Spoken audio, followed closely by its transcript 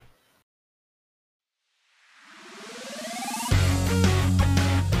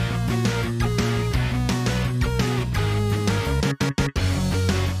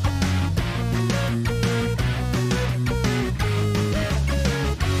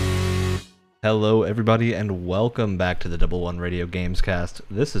Hello, everybody, and welcome back to the Double One Radio Gamescast.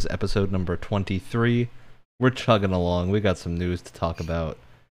 This is episode number 23. We're chugging along. We got some news to talk about.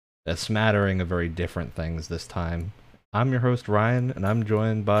 A smattering of very different things this time. I'm your host, Ryan, and I'm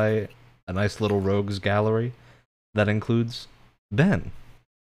joined by a nice little rogues gallery that includes Ben.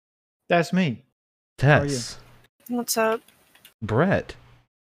 That's me. Tess. What's up? Brett.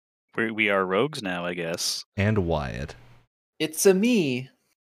 We are rogues now, I guess. And Wyatt. It's a me.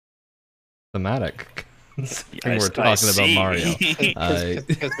 Thematic. I think I we're talking about see. Mario.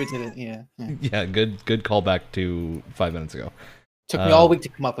 Because we did it, yeah. Yeah, good callback to 5 minutes ago. Took me all week to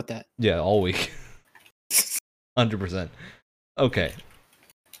come up with that. Yeah, all week. 100%. Okay.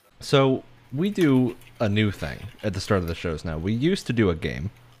 So, we do a new thing at the start of the shows now. We used to do a game.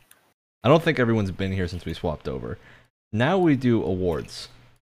 I don't think everyone's been here since we swapped over. Now we do awards.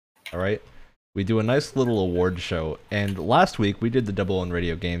 Alright? We do a nice little award show, and last week we did the Double One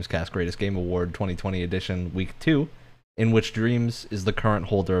Radio Gamescast Greatest Game Award 2020 edition, week 2, in which Dreams is the current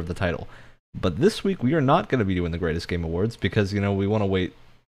holder of the title. But this week we are not going to be doing the Greatest Game Awards because, we want to wait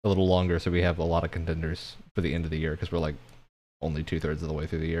a little longer so we have a lot of contenders for the end of the year, because we're like only 2/3 of the way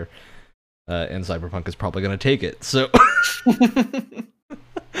through the year. And Cyberpunk is probably going to take it, so...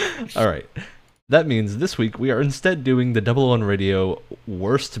 Alright. That means this week we are instead doing the Double One Radio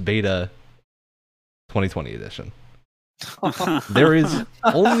Worst Beta 2020 edition. There is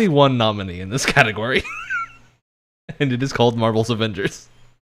only one nominee in this category, and it is called Marvel's Avengers.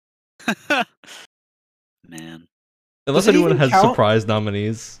 Man. Unless Does it anyone even has count? surprise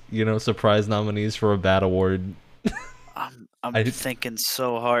nominees, surprise nominees for a bad award. I'm thinking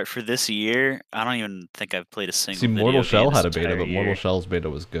so hard for this year. I don't even think I've played a single See, video Mortal game Shell this had a beta, entire but Mortal year. Shell's beta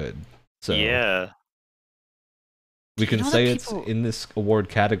was good. So Yeah. we can You know say that it's people- in this award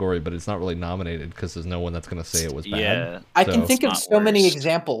category, but it's not really nominated because there's no one that's going to say it was bad. Yeah. I can So- think of Not so many worst.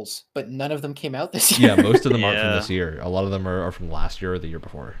 examples, but none of them came out this year. Yeah, most of them aren't from Yeah. this year. A lot of them are from last year or the year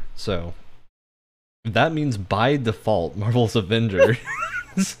before. So that means by default, Marvel's Avengers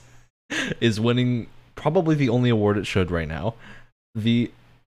is winning probably the only award it should right now. The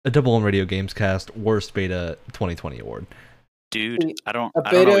Double One Radio Gamescast Worst Beta 2020 Award. Dude, I don't A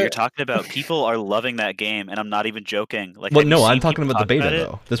know what beta- you're talking about. People are loving that game, and I'm not even joking. Like, Well, have you no, I'm seen talking people about the talk beta, it?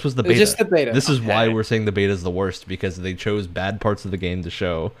 though. This was the It's beta. just the beta. This is why Okay. we're saying the beta is the worst, because they chose bad parts of the game to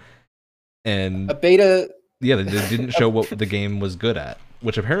show. And A beta. yeah, they didn't show what the game was good at,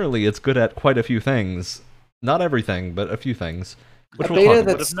 which apparently it's good at quite a few things. Not everything, but a few things. Which A we'll beta talk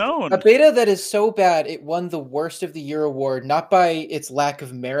Would about. have known. A beta that is so bad it won the Worst of the Year award, not by its lack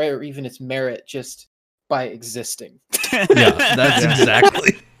of merit or even its merit, just by existing. Yeah, that's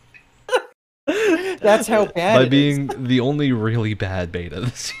exactly. That's how bad By it is. being the only really bad beta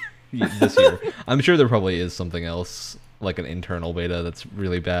this year. I'm sure there probably is something else, like an internal beta that's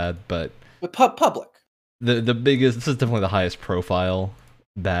really bad, but But public. the biggest, this is definitely the highest profile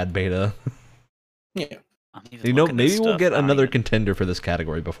bad beta. Yeah. I'm even looking Maybe this we'll stuff. get I don't another even- contender for this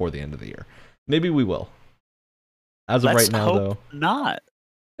category before the end of the year. Maybe we will. As of Let's right now, hope not.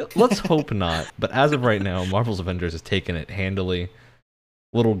 though, let's hope not. But as of right now, Marvel's Avengers is taking it handily.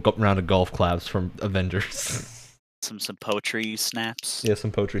 Little round of golf claps from Avengers. Some poetry snaps. Yeah,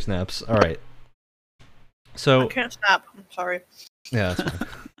 some poetry snaps. All right. So I can't snap. I'm sorry. yeah, that's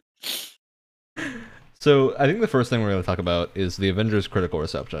fine. So I think the first thing we're going to talk about is the Avengers critical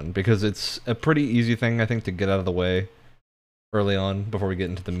reception, because it's a pretty easy thing, I think, to get out of the way early on before we get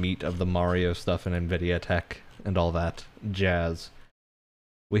into the meat of the Mario stuff and Nvidia tech and all that jazz.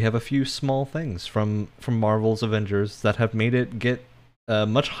 We have a few small things from Marvel's Avengers that have made it get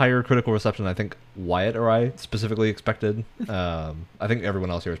much higher critical reception than I think Wyatt or I specifically expected. I think everyone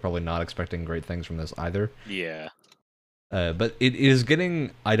else here is probably not expecting great things from this either. Yeah. But it is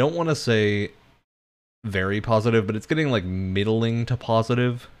getting, I don't want to say very positive, but it's getting like middling to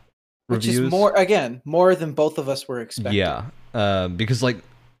positive Which reviews. is more than both of us were expecting. Yeah, because like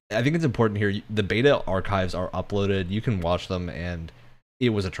I think it's important here. The beta archives are uploaded. You can watch them, and it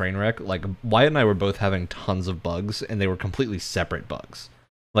was a train wreck. Like Wyatt and I were both having tons of bugs, and they were completely separate bugs.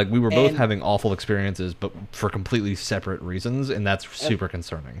 Like we were both And- having awful experiences, but for completely separate reasons, and that's super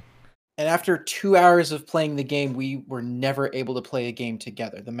concerning. And after 2 hours of playing the game, we were never able to play a game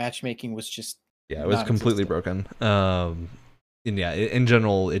together. The matchmaking was just Yeah, it was completely broken. And yeah, in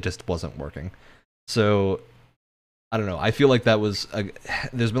general, it just wasn't working. So I don't know. I feel like that was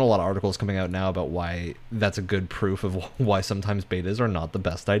there's been a lot of articles coming out now about why that's a good proof of why sometimes betas are not the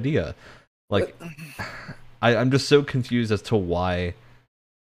best idea. Like, I'm just so confused as to why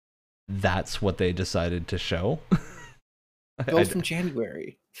that's what they decided to show. built from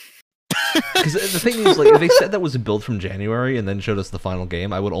January. Because the thing is, like, if they said that was a build from January and then showed us the final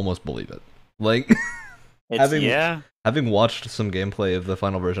game, I would almost believe it. Like having Yeah. having watched some gameplay of the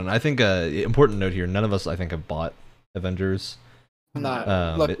final version, I think important note here: none of us, I think, have bought Avengers. I'm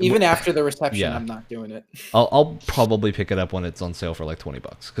not. Look, It- even after the reception, yeah. I'm not doing it. I'll probably pick it up when it's on sale for like $20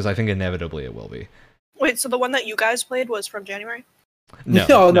 because I think inevitably it will be. Wait, so the one that you guys played was from January?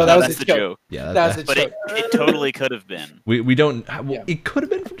 No, No, that was that's a the joke. joke. Yeah, That was a But joke. it totally could have been. we don't. Yeah. It could have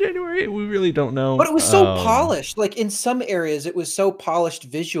been from January. We really don't know. But it was so polished. Like in some areas, it was so polished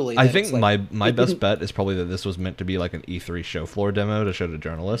visually. I that think it's like, my it best didn't- bet is probably that this was meant to be like an E3 show floor demo to show to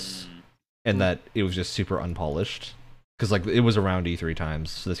journalists, and that it was just super unpolished. Because like it was around E3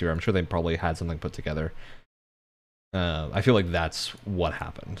 times this year. I'm sure they probably had something put together. I feel like that's what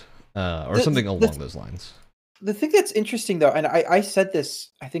happened, or something along those lines. The thing that's interesting though, and I said this,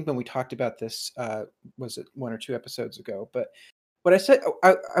 I think when we talked about this, was it 1 or 2 episodes ago? But what I said,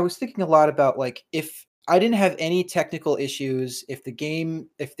 I was thinking a lot about like if I didn't have any technical issues, if the game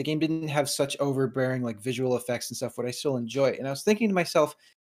didn't have such overbearing like visual effects and stuff, would I still enjoy it? And I was thinking to myself,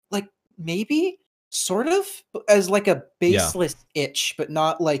 like maybe sort of as like a baseless itch, but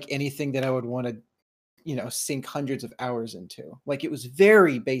not like anything that I would want to, sink hundreds of hours into. Like it was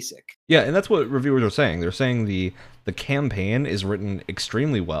very basic. Yeah, and that's what reviewers are saying. They're saying the campaign is written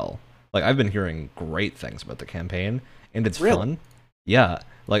extremely well. Like I've been hearing great things about the campaign, and it's Really? fun. Yeah,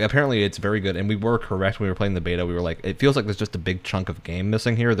 like apparently it's very good. And we were correct when we were playing the beta. We were like, it feels like there's just a big chunk of game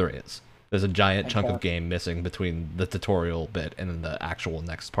missing here. There is. There's a giant chunk of game missing between the tutorial bit and then the actual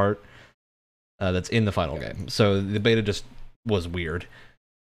next part that's in the final game. So the beta just was weird.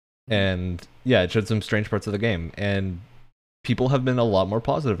 And yeah, it showed some strange parts of the game, and people have been a lot more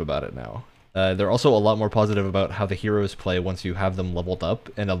positive about it now. They're also a lot more positive about how the heroes play once you have them leveled up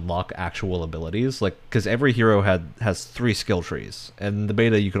and unlock actual abilities. Like, because every hero has 3 skill trees, and in the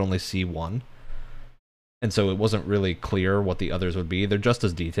beta you could only see 1, and so it wasn't really clear what the others would be. They're just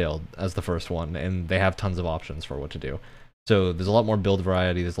as detailed as the first one, and they have tons of options for what to do. So there's a lot more build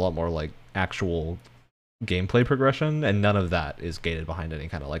variety. There's a lot more like actual gameplay progression, and none of that is gated behind any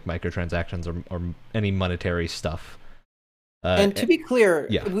kind of like microtransactions or any monetary stuff. And to be clear,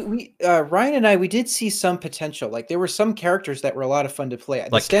 yeah. we Ryan and I, we did see some potential. Like there were some characters that were a lot of fun to play.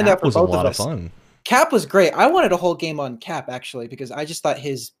 Like stand Cap out for was a both lot of of us. fun. Cap was great. I wanted a whole game on Cap actually because I just thought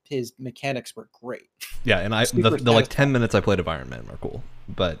his mechanics were great. Yeah, and the like 10 minutes I played of Iron Man were cool,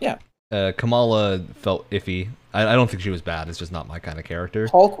 but yeah, Kamala felt iffy. I don't think she was bad. It's just not my kind of character.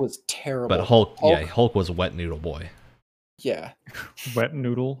 Hulk was terrible. But Hulk was wet noodle boy. Yeah. Wet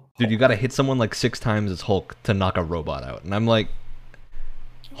noodle. Dude, you got to hit someone like 6 times as Hulk to knock a robot out, and I'm like,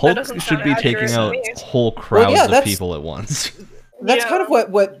 Hulk should be taking out whole crowds of people at once. That's kind of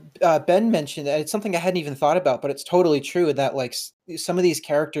what Ben mentioned. And it's something I hadn't even thought about, but it's totally true that like some of these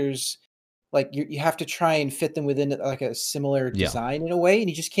characters, like you have to try and fit them within like a similar design in a way, and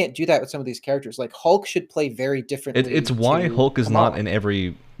you just can't do that with some of these characters. Like Hulk should play very differently. It's why Hulk is not in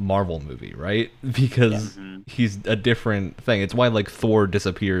every Marvel movie, right? Because he's a different thing. It's why like Thor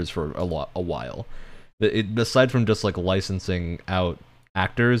disappears for a while. Aside from just like licensing out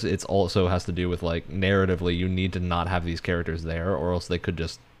actors, it's also has to do with like narratively you need to not have these characters there, or else they could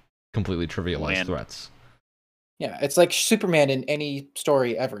just completely trivialize threats. Yeah, it's like Superman in any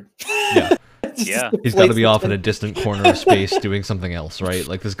story ever. Yeah. Yeah, he's got to be off in a distant corner of space doing something else, right?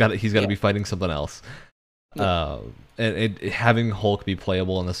 Like he's got to be fighting something else. And having Hulk be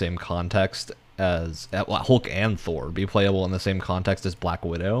playable in the same context as Hulk and Thor be playable in the same context as Black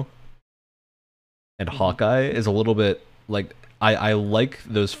Widow and Hawkeye is a little bit like I like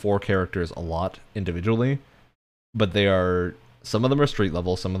those 4 characters a lot individually, but some of them are street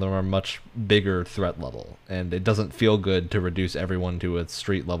level, some of them are much bigger threat level, and it doesn't feel good to reduce everyone to a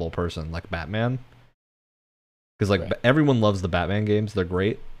street level person like Batman. Because like everyone loves the Batman games, they're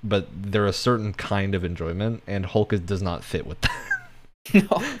great, but they're a certain kind of enjoyment, and Hulk does not fit with that.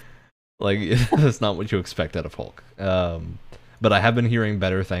 No. Like that's not what you expect out of Hulk. But I have been hearing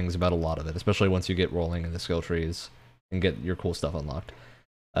better things about a lot of it, especially once you get rolling in the skill trees and get your cool stuff unlocked.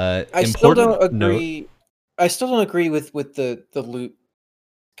 I still don't agree. I still don't agree with the loot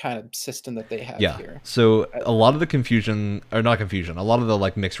kind of system that they have here. So a lot of the confusion, or not confusion, a lot of the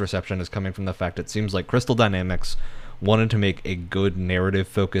like mixed reception is coming from the fact it seems like Crystal Dynamics wanted to make a good narrative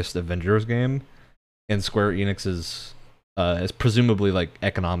focused Avengers game, and Square Enix's is presumably like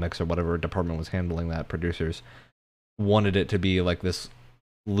economics or whatever department was handling that, producers wanted it to be like this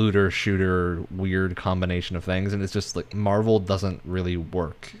looter shooter weird combination of things, and it's just like Marvel doesn't really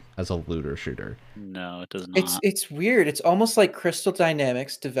work as a looter shooter. No, it does not. It's weird. It's almost like Crystal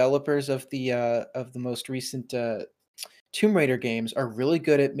Dynamics, developers of the most recent Tomb Raider games, are really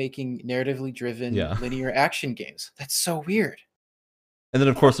good at making narratively driven linear action games. That's so weird. And then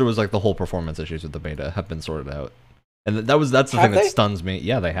of course there was like the whole performance issues with the beta have been sorted out, and that's the Have thing that they? stuns me.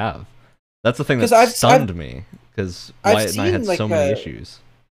 Yeah, they have. That's the thing 'Cause that I've- stunned me because I've Wyatt and I had seen, so like, many issues.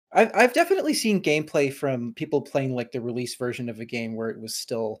 I've definitely seen gameplay from people playing like the release version of a game where it was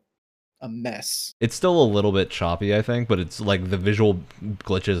still a mess. It's still a little bit choppy, I think, but it's like the visual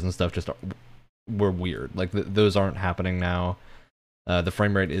glitches and stuff just were weird. Like those aren't happening now. The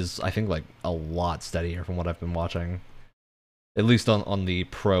frame rate is, I think, like a lot steadier from what I've been watching. At least on the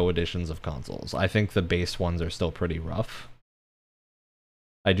pro editions of consoles. I think the base ones are still pretty rough.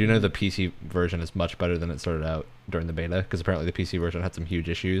 I do know the PC version is much better than it started out during the beta, because apparently the PC version had some huge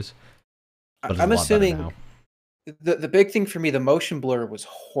issues. But it's I'm a lot better assuming now. the big thing for me, the motion blur was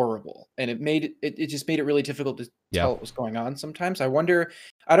horrible, and it just made it really difficult to Yeah. tell what was going on sometimes. I wonder,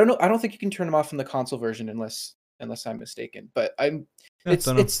 I don't know, I don't think you can turn them off in the console version unless I'm mistaken. But Yeah, don't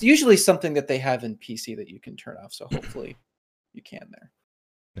know. it's usually something that they have in PC that you can turn off. So hopefully you can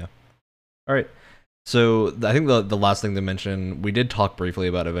there. All right. So I think the last thing to mention, we did talk briefly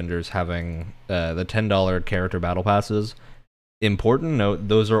about Avengers having the $10 character battle passes. Important note,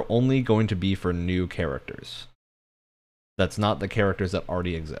 those are only going to be for new characters. That's not the characters that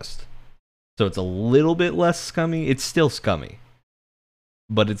already exist. So it's a little bit less scummy. It's still scummy.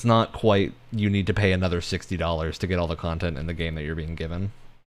 But it's not quite, you need to pay another $60 to get all the content in the game that you're being given.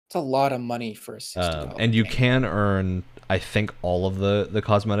 It's a lot of money for a $60. And you game. can earn, I think, all of the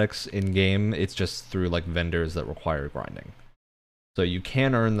cosmetics in game. It's just through like vendors that require grinding. So you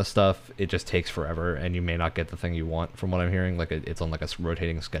can earn the stuff. It just takes forever, and you may not get the thing you want. From what I'm hearing, like it's on like a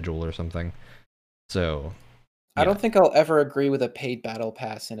rotating schedule or something. So I don't think I'll ever agree with a paid battle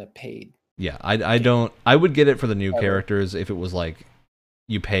pass and a paid. yeah, I don't. I would get it for the new Ever. characters if it was like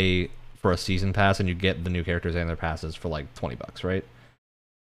you pay for a season pass and you get the new characters and their passes for like $20, right?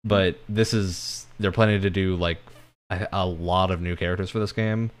 But this is, they're planning to do like a lot of new characters for this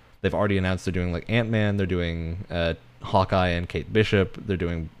game. They've already announced they're doing like Ant-Man, they're doing Hawkeye and Kate Bishop, they're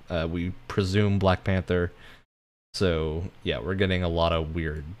doing we presume Black Panther. So yeah, we're getting a lot of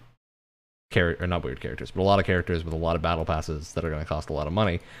weird or not weird characters, but a lot of characters with a lot of battle passes that are going to cost a lot of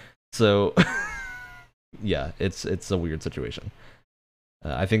money. So yeah, it's a weird situation.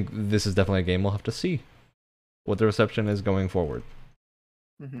 I think this is definitely a game we'll have to see what the reception is going forward.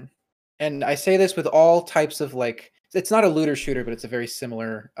 Mm-hmm. And I say this with all types of like, it's not a looter shooter, but it's a very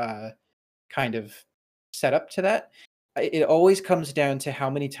similar kind of setup to that. It always comes down to how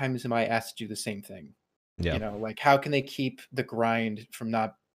many times am I asked to do the same thing? Yeah. You know, like how can they keep the grind from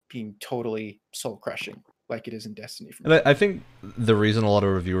not being totally soul crushing like it is in Destiny? And I think the reason a lot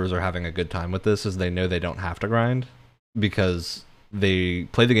of reviewers are having a good time with this is they know they don't have to grind, because they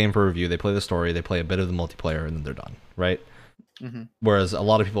play the game for review, they play the story, they play a bit of the multiplayer, and then they're done, right? Mm-hmm. Whereas a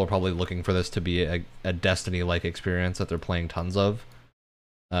lot of people are probably looking for this to be a Destiny-like experience that they're playing tons of,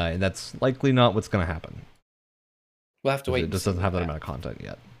 and that's likely not what's going to happen. We'll have to wait. It just doesn't have that amount of content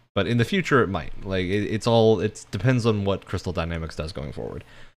yet, but in the future it might. Like it depends on what Crystal Dynamics does going forward.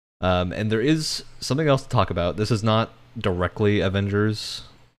 And there is something else to talk about. This is not directly Avengers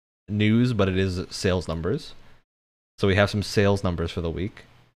news, but it is sales numbers. So we have some sales numbers for the week.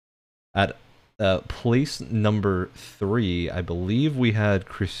 At place number 3, I believe we had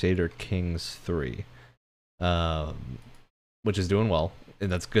Crusader Kings 3, which is doing well,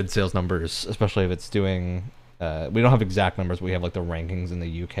 and that's good sales numbers, especially if it's doing. We don't have exact numbers, but we have like the rankings in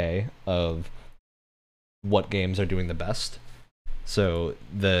the UK of what games are doing the best. So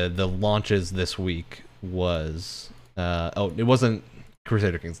the launches this week was it wasn't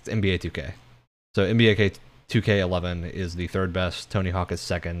Crusader Kings, it's NBA 2K. So NBA 2K11 is the third best, Tony Hawk is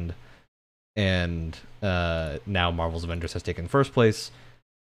second, and now Marvel's Avengers has taken first place,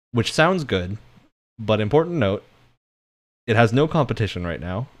 which sounds good, but important note, it has no competition right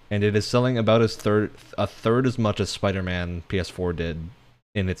now, and it is selling about a third as much as Spider-Man PS4 did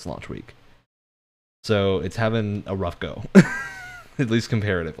in its launch week. So it's having a rough go, at least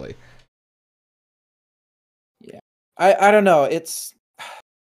comparatively. Yeah, I don't know. It's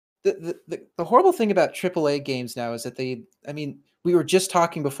the horrible thing about AAA games now is that I mean, we were just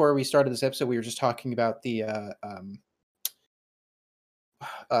talking before we started this episode. We were just talking about the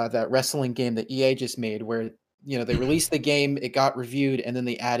that wrestling game that EA just made, where they released the game, it got reviewed, and then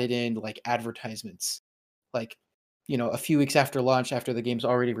they added in like advertisements, like a few weeks after launch, after the game's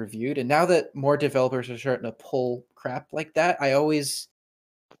already reviewed. And now that more developers are starting to pull crap like that,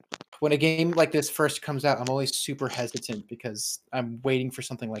 when a game like this first comes out, I'm always super hesitant because I'm waiting for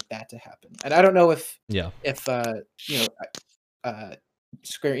something like that to happen. And I don't know if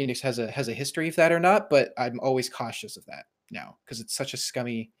Square Enix has a history of that or not, but I'm always cautious of that now because it's such a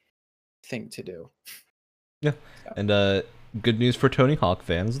scummy thing to do. Yeah, So. and good news for Tony Hawk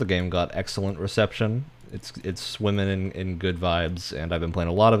fans. The game got excellent reception. It's swimming in good vibes, and I've been playing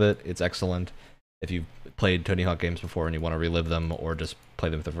a lot of it. It's excellent. If you've played Tony Hawk games before and you want to relive them or just play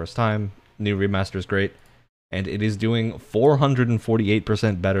them for the first time, new remaster is great. And it is doing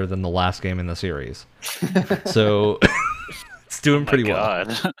 448% better than the last game in the series. So it's doing pretty well.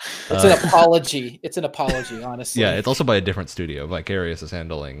 It's an apology. It's an apology, honestly. Yeah, it's also by a different studio. Vicarious is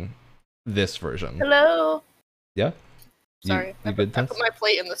handling this version. Hello. Yeah? Sorry, You good, I put my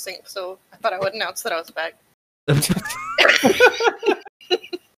plate in the sink, so I thought I would announce that I was back.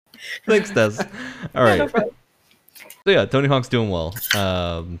 Thanks, Des. All right. No problem. So yeah, Tony Hawk's doing well.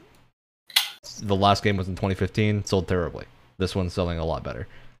 The last game was in 2015, sold terribly. This one's selling a lot better.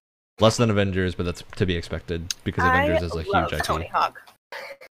 Less than Avengers, but that's to be expected because Avengers is a love huge IP. Tony Hawk.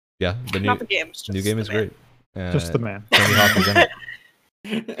 Yeah, the Not the game. Just new game the is man. great. Just the man. Tony Hawk is in it.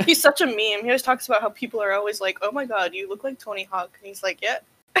 He's such a meme. He always talks about how people are always like, "Oh my god, you look like Tony Hawk," and he's like, "Yeah,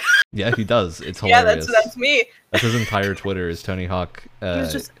 Yeah, he does. It's yeah, hilarious. that's me." That's his entire Twitter is Tony Hawk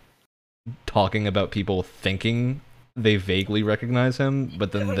He's just talking about people thinking they vaguely recognize him,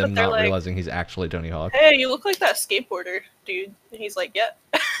 but then But them they're not like, realizing he's actually Tony Hawk. "Hey, you look like that skateboarder dude," and he's like, "Yeah,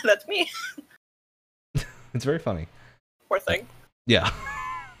 that's me." It's very funny. Poor thing. Yeah.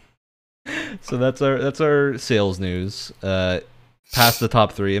 So that's our sales news. Past the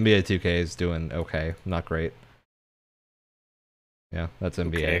top 3, NBA 2K is doing okay, not great. Yeah, that's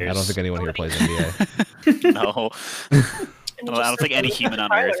NBA. I don't think anyone here plays NBA. No. And Well, I don't think any human on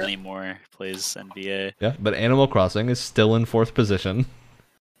Tyler. Earth anymore plays NBA. Yeah, but Animal Crossing is still in 4th position.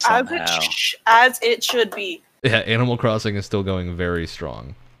 Somehow. As it should be. Yeah, Animal Crossing is still going very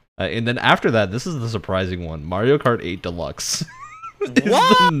strong. And then after that, this is the surprising one. Mario Kart 8 Deluxe is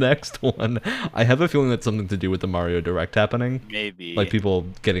the next one. I have a feeling that's something to do with the Mario Direct happening. Maybe. Like people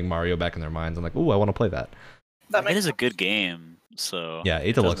getting Mario back in their minds. I'm like, ooh, I want to play that. That It makes is a good game, so... Yeah, 8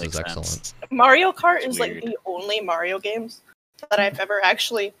 it does Deluxe make is sense. excellent. Mario Kart It's is like weird. the only Mario games that I've ever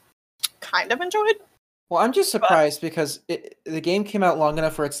actually kind of enjoyed. Well, I'm just surprised because the game came out long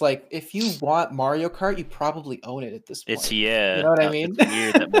enough where it's like, if you want Mario Kart, you probably own it at this point. It's, yeah. You know what I mean? It's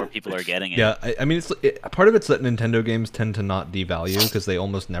weird that more people are getting it. Yeah, I mean, part of it's that Nintendo games tend to not devalue because they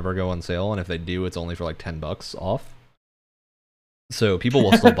almost never go on sale, and if they do, it's only for like $10 off. So people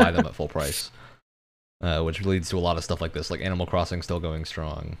will still buy them at full price, which leads to a lot of stuff like this, like Animal Crossing still going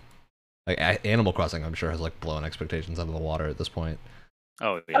strong. Like Animal Crossing, I'm sure has like blown expectations out of the water at this point.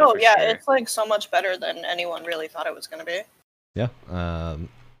 Oh, yeah, Oh for yeah, sure. it's like so much better than anyone really thought it was gonna be. Yeah.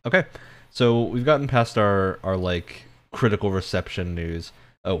 Okay. So we've gotten past our like critical reception news.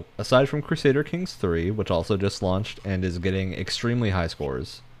 Oh, aside from Crusader Kings 3, which also just launched and is getting extremely high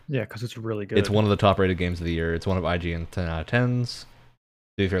scores. Yeah, because it's really good. It's one of the top rated games of the year. It's one of IGN 10 out of 10s. To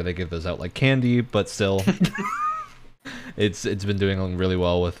be fair, they give those out like candy, but still. It's been doing really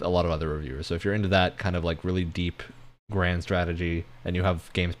well with a lot of other reviewers. So if you're into that kind of like really deep grand strategy and you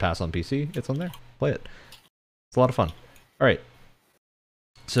have Games Pass on PC, it's on there. Play it. It's a lot of fun. All right.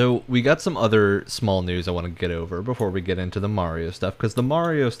 So we got some other small news I want to get over before we get into the Mario stuff, because the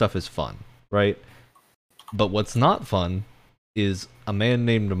Mario stuff is fun, right? But what's not fun is a man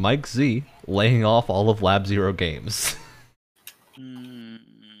named Mike Z laying off all of Lab Zero games.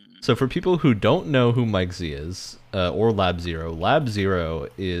 So for people who don't know who Mike Z is, or Lab Zero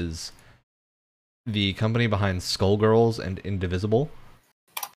is the company behind Skullgirls and Indivisible,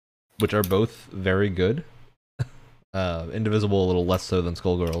 which are both very good. Indivisible a little less so than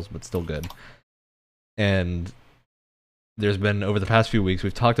Skullgirls, but still good. And there's been, over the past few weeks,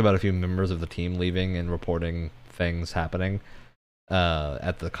 we've talked about a few members of the team leaving and reporting things happening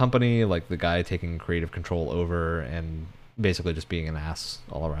at the company, like the guy taking creative control over and basically just being an ass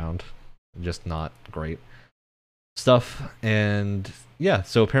all around. Just not great stuff. And yeah,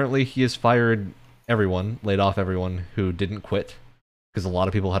 so apparently he has fired everyone, laid off everyone who didn't quit, because a lot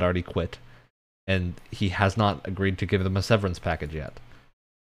of people had already quit. And he has not agreed to give them a severance package yet.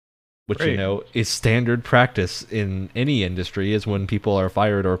 Which, Great. you know, is standard practice in any industry, is when people are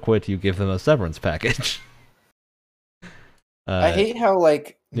fired or quit, you give them a severance package. I hate how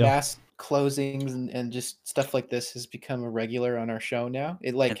like yeah. mass closings and just stuff like this has become a regular on our show now.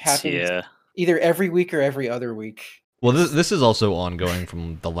 It like happens either every week or every other week. Well, this is also ongoing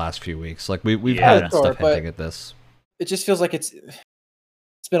from the last few weeks. Like we've Yeah. had Sure, stuff hinting but at this. It just feels like it's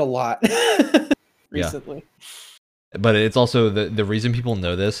been a lot recently. But it's also the reason people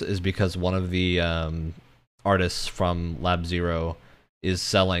know this is because one of the artists from Lab Zero is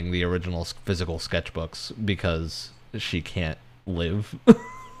selling the original physical sketchbooks because she can't live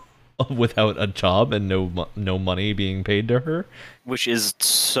without a job and no money being paid to her. Which is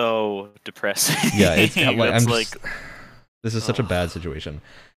so depressing. Yeah, it's like That's I'm like just, This is such a bad situation.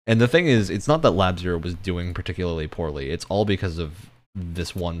 And the thing is, it's not that Lab Zero was doing particularly poorly. It's all because of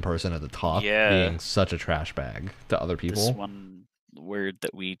this one person at the top being such a trash bag to other people. This one word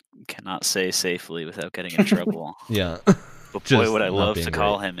that we cannot say safely without getting in trouble. Yeah. But boy, would I love to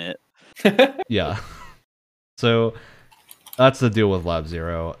call him it. Yeah. So that's the deal with Lab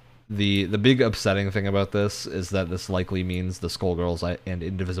Zero. The big upsetting thing about this is that this likely means the Skullgirls and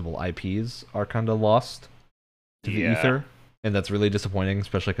Indivisible IPs are kind of lost to the ether. And that's really disappointing,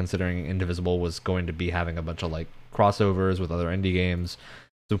 especially considering Indivisible was going to be having a bunch of like crossovers with other indie games.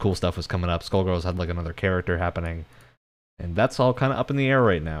 Some cool stuff was coming up. Skullgirls had like another character happening. And that's all kind of up in the air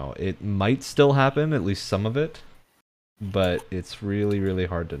right now. It might still happen, at least some of it. But it's really, really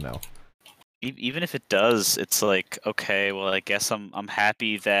hard to know. Even if it does, it's like, okay, well, I guess I'm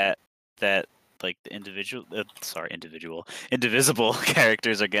happy that like the indivisible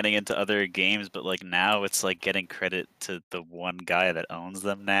characters are getting into other games, but like now it's like getting credit to the one guy that owns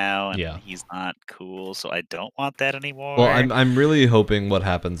them now, and he's not cool, so I don't want that anymore. Well, I'm really hoping what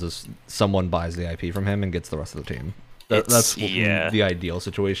happens is someone buys the IP from him and gets the rest of the team. That's the ideal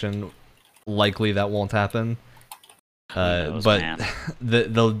situation. Likely that won't happen. Knows, but man.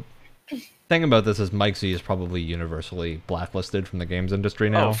 the thing about this is Mike Z is probably universally blacklisted from the games industry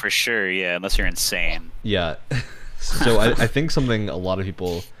now. Oh, for sure, yeah, unless you're insane. Yeah. So I think something a lot of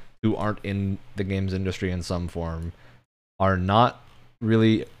people who aren't in the games industry in some form are not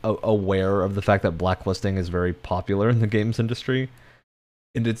really aware of the fact that blacklisting is very popular in the games industry.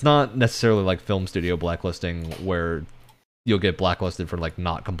 And it's not necessarily like film studio blacklisting where you'll get blacklisted for like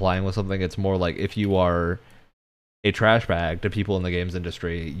not complying with something. It's more like if you are a trash bag to people in the games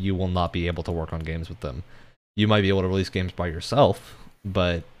industry, you will not be able to work on games with them. You might be able to release games by yourself,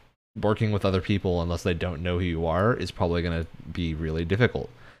 but working with other people, unless they don't know who you are, is probably going to be really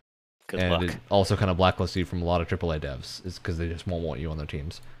difficult. Good luck. It also kind of blacklists you from a lot of AAA devs, is because they just won't want you on their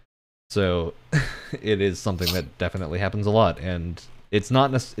teams. So it is something that definitely happens a lot, and it's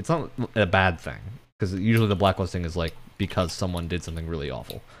not a bad thing, because usually the blacklisting is like because someone did something really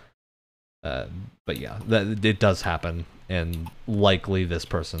awful. But yeah, it does happen, and likely this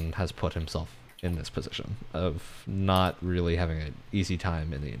person has put himself in this position of not really having an easy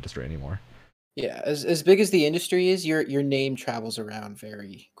time in the industry anymore. Yeah, as big as the industry is, your name travels around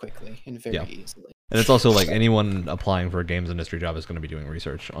very quickly and very easily. And it's also like anyone applying for a games industry job is going to be doing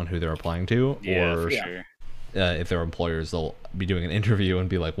research on who they're applying to, or for sure. If they're employers, they'll be doing an interview and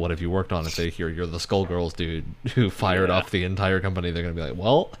be like, "What have you worked on?" If they hear you're the Skullgirls dude who fired off the entire company, they're going to be like,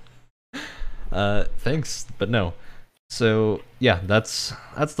 "Well, thanks, but no." So yeah, that's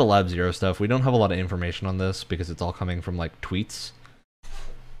the Lab Zero stuff. We don't have a lot of information on this because it's all coming from like tweets.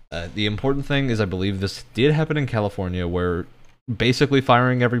 The important thing is I believe this did happen in California, where basically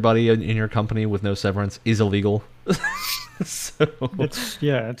firing everybody in your company with no severance is illegal. So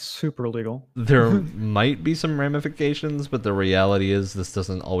it's super illegal. There might be some ramifications, but the reality is this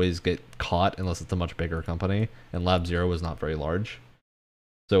doesn't always get caught unless it's a much bigger company, and Lab Zero was not very large.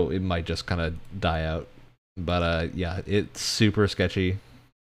 So it might just kind of die out. But yeah, it's super sketchy.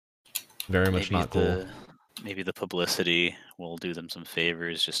 Very much not cool. Maybe the publicity will do them some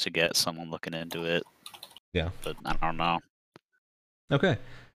favors just to get someone looking into it. Yeah. But I don't know. Okay.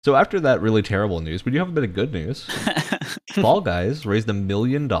 So after that really terrible news, we do have a bit of good news. Fall Guys raised $1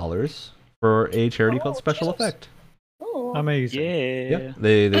 million for a charity called Special Effect. Oh. Amazing. Yeah.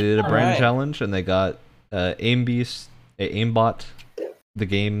 They did a brand challenge, and they got Aimbot, the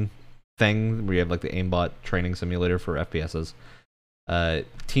game thing where you have like the Aimbot training simulator for FPSs,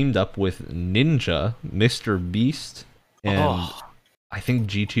 teamed up with Ninja, Mr. Beast, and I think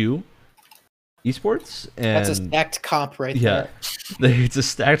G2 Esports. And that's a stacked comp right there. It's a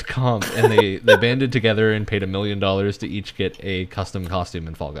stacked comp, and they banded together and paid $1 million to each get a custom costume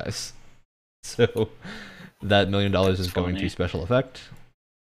in Fall Guys. So that $1 million is going to Special Effect,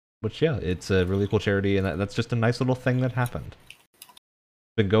 which it's a really cool charity, and that's just a nice little thing that happened.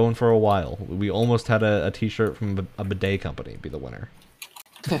 Been going for a while. We almost had a t-shirt from a bidet company be the winner.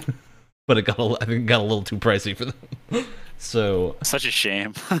 But I think it got a little too pricey for them. So such a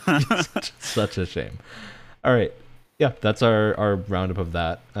shame. Such a shame. All right. Yeah, that's our roundup of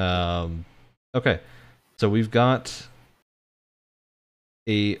that. Okay. So we've got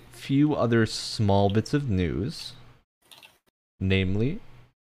a few other small bits of news. Namely,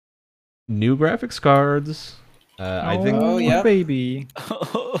 new graphics cards. I think baby.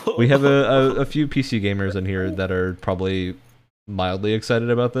 We have a few PC gamers in here that are probably mildly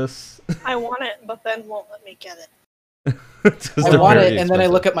excited about this. I want it, but Ben won't let me get it. I want it, and then I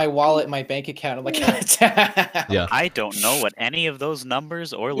look at my wallet, my bank account. I'm like, yeah. I don't know what any of those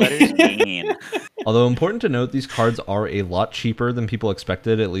numbers or letters mean. Although important to note, these cards are a lot cheaper than people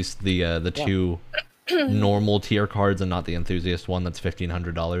expected. At least the two normal tier cards, and not the enthusiast one that's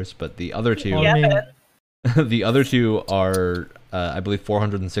 $1,500. But the other two, the other two are, I believe,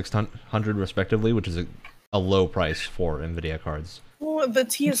 $400 and $600 respectively, which is a low price for Nvidia cards. Well, the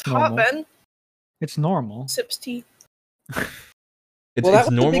tea is It's hot, normal. Ben. It's normal. Sips tea. It's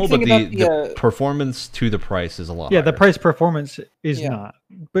normal, but the performance to the price is a lot. Yeah, higher. the price performance is not.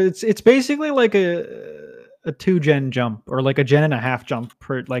 But it's basically like a 2-gen jump, or like a gen and a half jump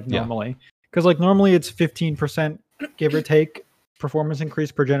per normally. Because like normally it's 15% give or take performance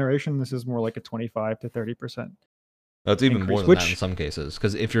increase per generation. This is more like a 25 to 30%. That's even more than that in some cases.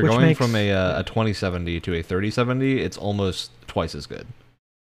 Because if you're going from a 2070 to a 3070, it's almost twice as good.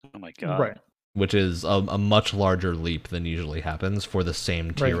 Oh my god! Right. Which is a much larger leap than usually happens for the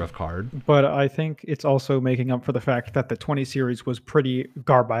same tier of card. But I think it's also making up for the fact that the 20 series was pretty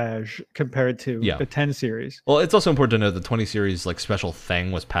garbage compared to the 10 series. Well, it's also important to note the 20 series special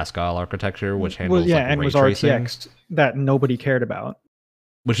thing was Pascal architecture, which handles and ray was tracing, RTX that nobody cared about.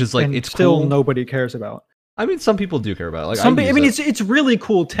 Which is and it's still cool. Nobody cares about. I mean, some people do care about it. It's really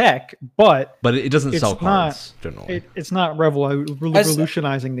cool tech, but it doesn't sell cards generally. It's not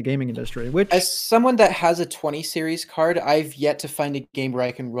revolutionizing the gaming industry. Which, as someone that has a 20 series card, I've yet to find a game where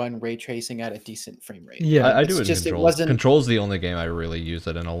I can run ray tracing at a decent frame rate. Yeah, I do it in Control. Control's the only game I really use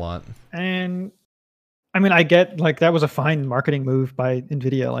it in a lot. And I mean, I get that was a fine marketing move by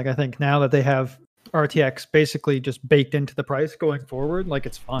Nvidia. I think now that they have RTX basically just baked into the price going forward,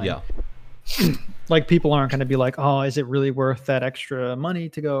 it's fine. Yeah. People aren't going to be like, oh, is it really worth that extra money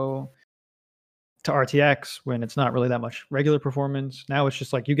to go to RTX when it's not really that much regular performance? Now it's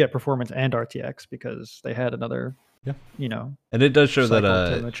just you get performance and RTX because they had another, And it does show that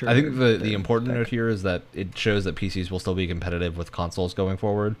I think the important note here is that it shows that PCs will still be competitive with consoles going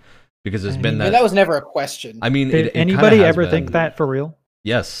forward, because there's been that. That was never a question. I mean, did anybody ever think that for real?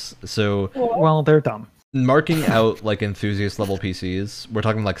 Yes. So well, they're dumb. Marking out enthusiast level PCs, we're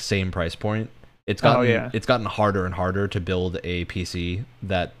talking same price point. It's gotten harder and harder to build a PC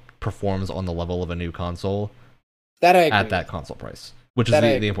that performs on the level of a new console at that console price, which is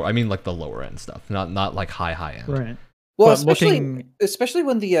the important. I mean, the lower end stuff, not high end. Right. Well, especially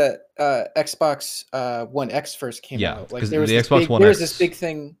when the Xbox One X first came out, there was this big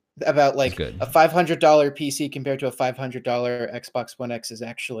thing about a $500 PC compared to a $500 Xbox One X is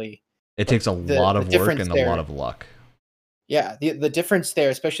actually. It takes a lot of work and a lot of luck. Yeah, the difference there,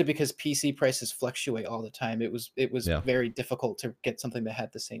 especially because PC prices fluctuate all the time, it was very difficult to get something that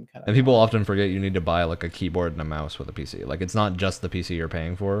had the same kind of. And people often forget you need to buy a keyboard and a mouse with a PC. It's not just the PC you're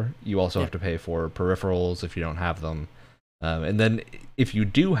paying for. You also have to pay for peripherals if you don't have them, and then if you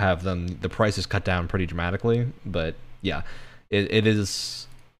do have them, the price is cut down pretty dramatically. But yeah, it is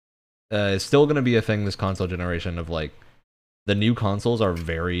still going to be a thing this console generation of the new consoles are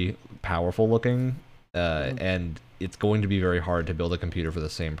very powerful looking, and it's going to be very hard to build a computer for the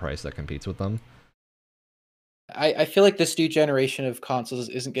same price that competes with them. I feel like this new generation of consoles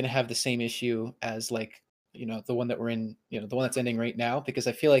isn't going to have the same issue as the one that we're in, the one that's ending right now, because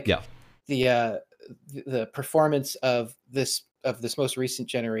I feel like the performance of this most recent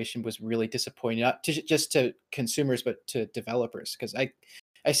generation was really disappointing, not just to consumers but to developers, because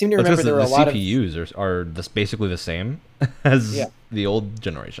I seem to remember there were a lot of CPUs are basically the same as the old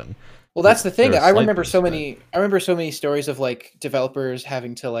generation. Well, that's the thing. I remember so many stories of developers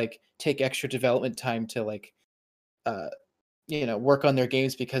having to take extra development time to work on their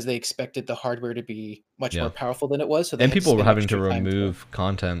games because they expected the hardware to be much more powerful than it was. So people were having to remove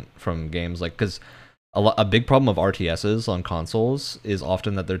content from games, because a big problem of RTSs on consoles is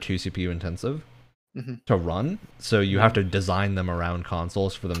often that they're too CPU intensive. To run, so you have to design them around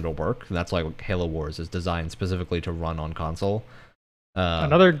consoles for them to work. And that's why Halo Wars is designed specifically to run on console.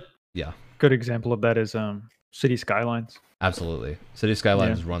 Another good example of that is City Skylines. Absolutely, City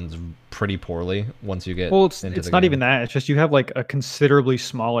Skylines runs pretty poorly once you get. Well, it's not even that. It's just you have a considerably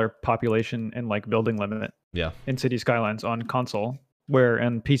smaller population and building limit. Yeah. In City Skylines on console, where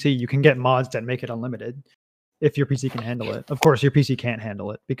in PC you can get mods that make it unlimited if your PC can handle it. Of course, your PC can't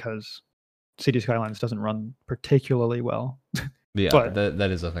handle it because City Skylines doesn't run particularly well. Yeah, that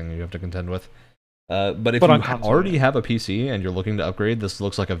is a thing you have to contend with. But if you already have a PC and you're looking to upgrade, this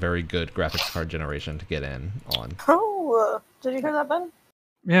looks like a very good graphics card generation to get in on. Oh, did you hear that, Ben?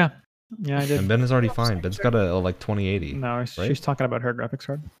 Yeah, I did. And Ben is already fine. Ben's got a 2080. No, right? She's talking about her graphics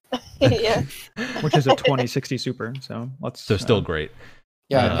card. Yeah. Which is a 2060 Super, so let's... So still great.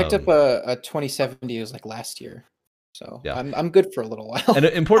 Yeah, I picked up a 2070, it was last year. So yeah. I'm good for a little while. And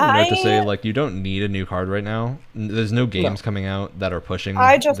an important note to say, like, you don't need a new card right now. There's no games coming out that are pushing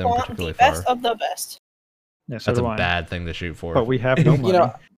I just them want particularly the best far. of the best. Yeah, so That's a do I. bad thing to shoot for. But we have no money. You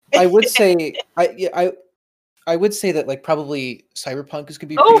know, I would say I would say that like probably Cyberpunk is gonna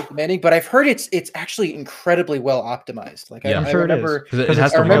be pretty demanding, but I've heard it's actually incredibly well optimized. Like yeah, I remember because it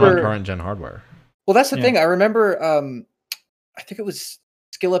has to run on current gen hardware. Well, that's the thing. I remember I think it was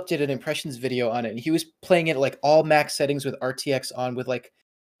SkillUp did an impressions video on it, and he was playing it like all max settings with RTX on, with like,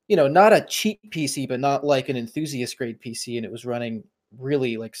 you know, not a cheap PC, but not like an enthusiast grade PC, and it was running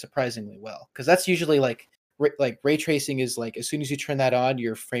really like surprisingly well. Because that's usually like ray tracing is like as soon as you turn that on,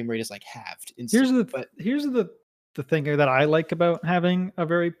 your frame rate is like halved. Here's the thing that I like about having a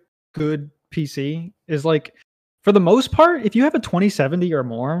very good PC is like, for the most part, if you have a 2070 or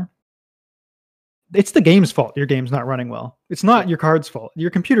more, it's the game's fault your game's not running well. It's not your card's fault. Your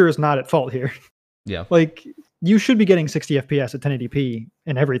computer is not at fault here. Yeah. Like, you should be getting 60 FPS at 1080p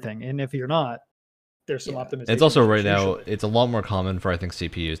and everything. And if you're not, there's some optimization. It's also right now, it's a lot more common for, I think,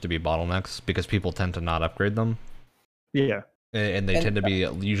 CPUs to be bottlenecks because people tend to not upgrade them. Yeah. And they tend to be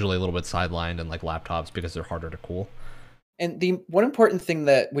usually a little bit sidelined in like laptops because they're harder to cool. And the one important thing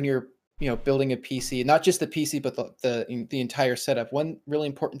that when you're, you know, building a PC, not just the PC, but the entire setup, one really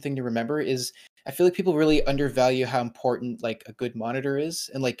important thing to remember is I feel like people really undervalue how important like a good monitor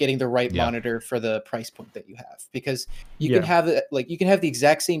is, and like getting the right monitor for the price point that you have, because you can have it like you can have the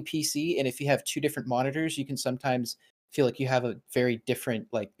exact same PC, and if you have two different monitors, you can sometimes feel like you have a very different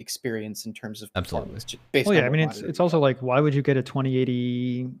like experience in terms of performance. Well, yeah, I mean, it's also like, why would you get a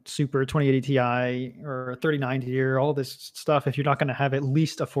 2080 Super, 2080 Ti, or a 3090 or all this stuff if you're not going to have at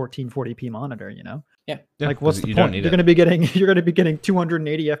least a 1440p monitor? You know? Yeah. Like, what's the point? You're going to be getting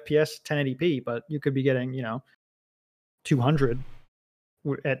 280 FPS 1080p, but you could be getting, you know, 200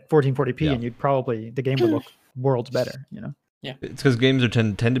 at 1440p, and you'd probably the game would look worlds better. You know? Yeah, it's because games are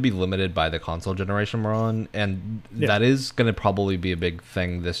tend to be limited by the console generation we're on, and that is going to probably be a big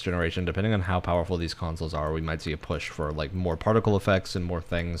thing this generation. Depending on how powerful these consoles are, we might see a push for like more particle effects and more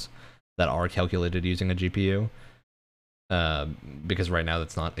things that are calculated using a GPU. Because right now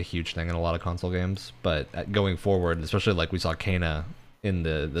that's not a huge thing in a lot of console games, but going forward, especially like we saw Kena in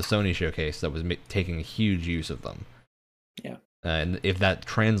the Sony showcase that was taking a huge use of them. Yeah. And if that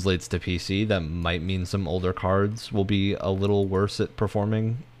translates to PC, that might mean some older cards will be a little worse at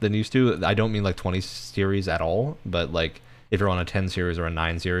performing than used to. I don't mean like 20 series at all, but like if you're on a 10 series or a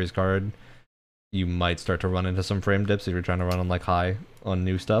 9 series card, you might start to run into some frame dips if you're trying to run on like high on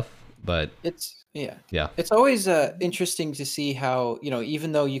new stuff. But it's it's always interesting to see how, you know,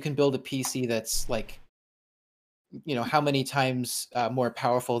 even though you can build a PC that's like, you know, how many times more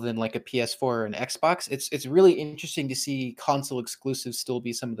powerful than like a PS4 or an Xbox, it's really interesting to see console exclusives still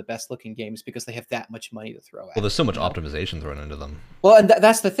be some of the best looking games because they have that much money to throw at. Well, there's so much optimization thrown into them. Well, and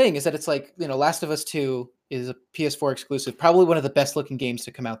that's the thing, is that it's like, you know, Last of Us 2 is a PS4 exclusive, probably one of the best looking games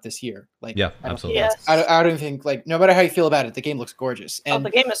to come out this year. Like, yeah, absolutely. I don't think, like, no matter how you feel about it, the game looks gorgeous. And the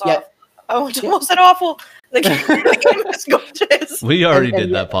game is awful. Oh, it's almost awful. The game is gorgeous. We already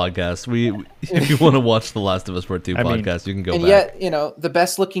did that podcast. If you want to watch the Last of Us Part 2 podcast, you can go back. And yet, you know, the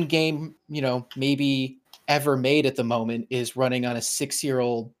best looking game, you know, maybe ever made at the moment is running on a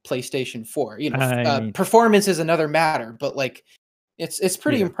 6-year-old PlayStation 4. You know, performance is another matter, but like, it's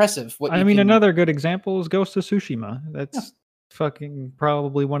pretty impressive. Another good example is Ghost of Tsushima. That's fucking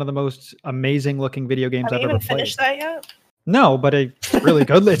probably one of the most amazing looking video games I've ever played. Finished that yet? No, but it's really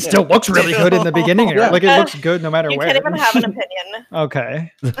good. It still looks really good in the beginning. Like, it looks good no matter where. You can't even have an opinion.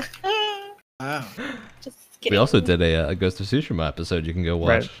 Okay. Wow. We also did a Ghost of Tsushima episode you can go watch.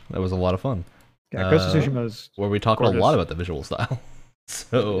 Right. That was a lot of fun. Yeah, Ghost of Tsushima is where we talk a lot about the visual style.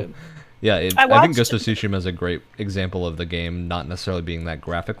 So, yeah, I think Ghost of Tsushima is a great example of the game not necessarily being that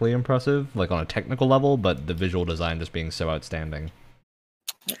graphically impressive, like on a technical level, but the visual design just being so outstanding.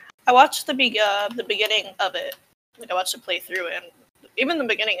 I watched the beginning of it. Like, I watched it play through, and even the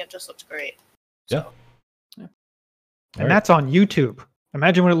beginning, it just looks great. Yeah. And that's on YouTube.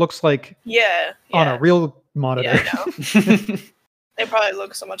 Imagine what it looks like on a real monitor. Yeah, I know. They probably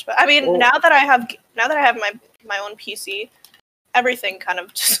look so much better. I mean, now that I have my own PC, everything kind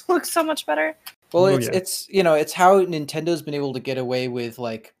of just looks so much better. Well, it's you know, it's how Nintendo's been able to get away with,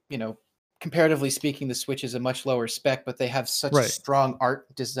 like, you know, comparatively speaking, the Switch is a much lower spec, but they have such strong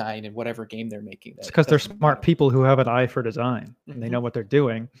art design in whatever game they're making. It's because they're smart people who have an eye for design, and they know what they're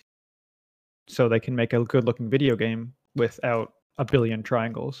doing, so they can make a good-looking video game without a billion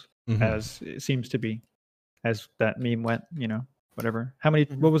triangles, as it seems to be, as that meme went. You know, whatever. How many?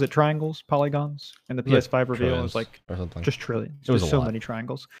 What was it? Triangles, polygons, and the PS5 reveal was like just trillions. There was so many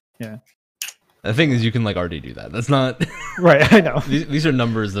triangles. Yeah. The thing is, you can like already do that. That's not right. I know these are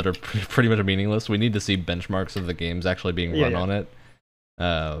numbers that are pretty much meaningless. We need to see benchmarks of the games actually being run on it,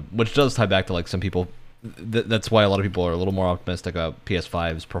 which does tie back to like some people. That's why a lot of people are a little more optimistic about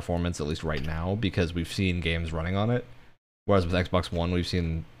PS5's performance, at least right now, because we've seen games running on it. Whereas with Xbox One, we've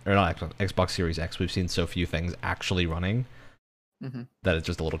seen, or not Xbox Series X, we've seen so few things actually running that it's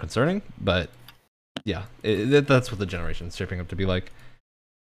just a little concerning. But yeah, that's what the generation's shaping up to be like.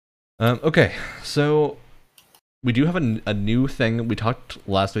 Okay, so we do have a new thing. We talked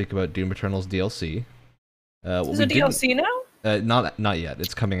last week about Doom Eternal's DLC. Is it DLC now? Not yet.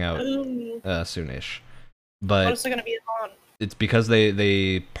 It's coming out soonish. But what is it going to be on? It's because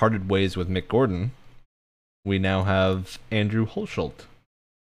they parted ways with Mick Gordon. We now have Andrew Hulshult,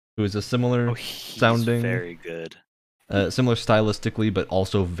 who is a similar sounding, very good, similar stylistically, but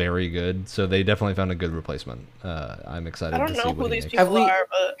also very good. So they definitely found a good replacement. I'm excited. I don't to know see who what these he people makes. are,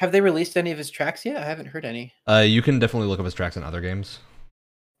 but Have they released any of his tracks yet? I haven't heard any. You can definitely look up his tracks in other games.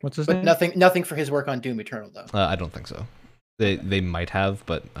 What's his But name? nothing for his work on Doom Eternal though. I don't think so. They might have,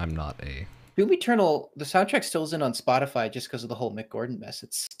 but I'm not a. Doom Eternal, the soundtrack still isn't on Spotify just because of the whole Mick Gordon mess.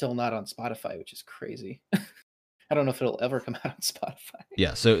 It's still not on Spotify, which is crazy. I don't know if it'll ever come out on Spotify.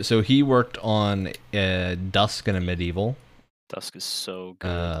 Yeah, so he worked on Dusk and a Medieval. Dusk is so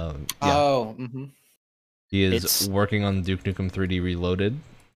good. Yeah. Oh, He is working on Duke Nukem 3D Reloaded,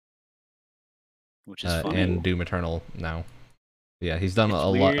 which is fun. and Doom Eternal now. Yeah, he's done a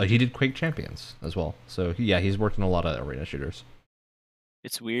lot. He did Quake Champions as well. So he's worked on a lot of arena shooters.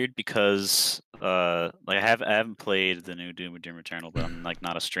 It's weird because like I haven't played the new Doom Eternal, but I'm like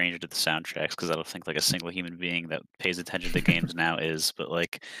not a stranger to the soundtracks because I don't think like a single human being that pays attention to games now is. But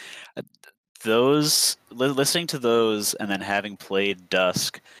like those listening to those and then having played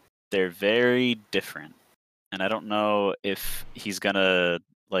Dusk, they're very different. And I don't know if he's gonna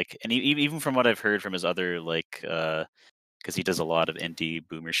like, and even from what I've heard from his other like, because he does a lot of indie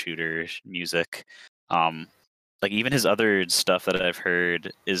boomer shooter music. Like even his other stuff that I've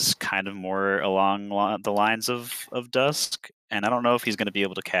heard is kind of more along the lines of Dusk, and I don't know if he's going to be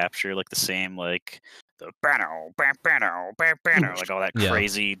able to capture like the same like the like all that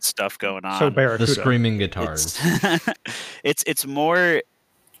crazy stuff going on. So Barracuda. The screaming guitars. It's more.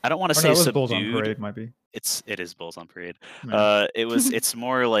 I don't want to say subdued. Bulls on Parade might be. It is Bulls on Parade. Yeah. It's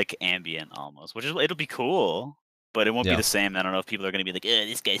more like ambient almost, which is it'll be cool, but it won't be the same. I don't know if people are going to be like, "Oh,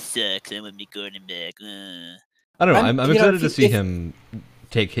 this guy sucks. I'm gonna be Gordon back." I don't know. I'm excited to see him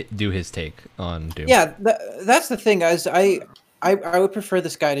do his take on Doom. Yeah, that's the thing. I would prefer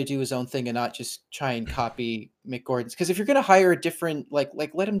this guy to do his own thing and not just try and copy Mick Gordon's. Because if you're gonna hire a different like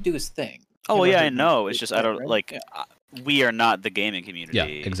let him do his thing. Oh yeah, I know. It's just I don't like. We are not the gaming community. Yeah,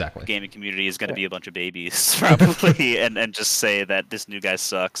 exactly. The gaming community is going to be a bunch of babies probably, and just say that this new guy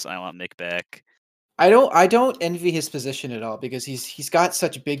sucks. I want Mick back. I don't envy his position at all because he's got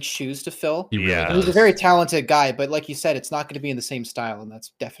such big shoes to fill. He really does. He's a very talented guy, but like you said, it's not going to be in the same style, and that's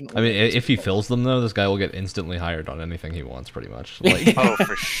definitely. I mean, if he fills them though, this guy will get instantly hired on anything he wants, pretty much. Like, oh,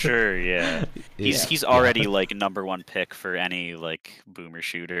 for sure, yeah. He's already like #1 pick for any like boomer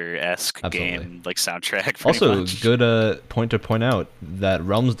shooter-esque game like soundtrack. Also, much. good point to point out that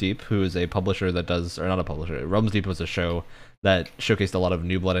Realms Deep, who is a publisher that does, or not a publisher, Realms Deep was a show that showcased a lot of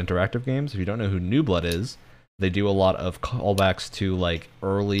New Blood interactive games. If you don't know who New Blood is, they do a lot of callbacks to like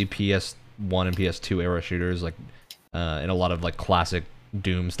early PS1 and PS2 era shooters, like and a lot of like classic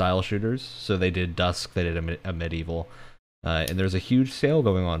Doom style shooters. So they did Dusk, they did a Medieval, and there's a huge sale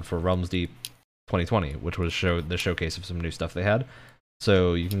going on for Realms Deep 2020, which was the showcase of some new stuff they had.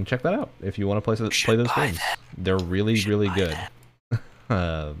 So you can check that out if you want to play those games. They're really good.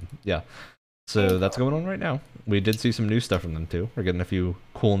 Yeah. So that's going on right now. We did see some new stuff from them too. We're getting a few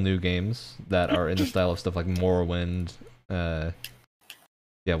cool new games that are in the style of stuff like Morrowind.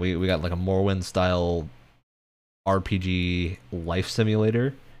 Yeah, we got like a Morrowind style RPG life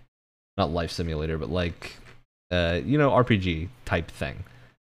simulator. Not life simulator, but like RPG type thing.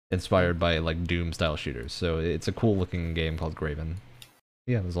 Inspired by like Doom style shooters. So it's a cool looking game called Graven.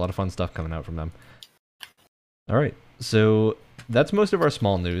 Yeah, there's a lot of fun stuff coming out from them. Alright, so that's most of our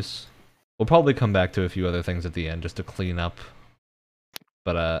small news. We'll probably come back to a few other things at the end just to clean up.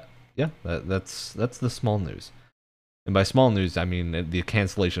 But yeah, that's the small news. And by small news, I mean the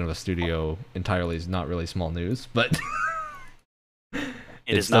cancellation of a studio entirely is not really small news, but it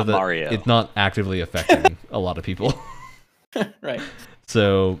is not Mario. It's not actively affecting a lot of people. Right.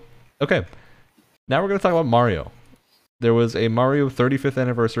 So, okay. Now we're going to talk about Mario. there was a Mario 35th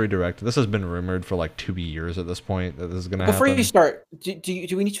anniversary direct. This has been rumored for like 2 years at this point that this is going to happen. Before you start,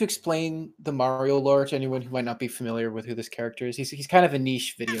 do we need to explain the Mario lore to anyone who might not be familiar with who this character is? He's kind of a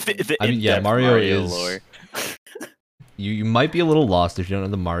niche video game. I mean, yeah, Mario is. Lore. You might be a little lost if you don't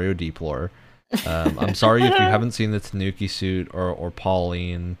know the Mario Deep lore. I'm sorry if you haven't seen the Tanuki suit or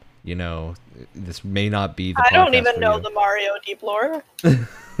Pauline. You know, this may not be the. I don't even know the Mario Deep lore.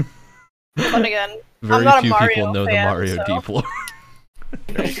 But again, very I'm not few a Mario people know fan, the Mario so. Deep lore.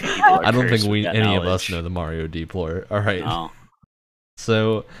 I don't think any of us know the Mario Deep lore. All right. Oh.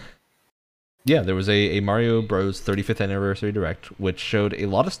 So, yeah, there was a Mario Bros. 35th anniversary direct, which showed a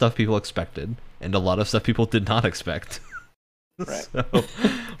lot of stuff people expected and a lot of stuff people did not expect. Right. So,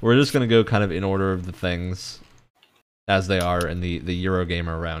 we're just gonna go kind of in order of the things as they are in the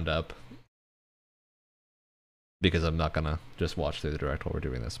Eurogamer roundup, because I'm not gonna just watch through the direct while we're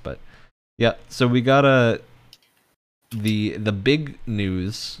doing this. But yeah, so we got the big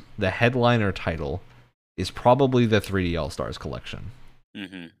news, the headliner title is probably the 3D All Stars collection.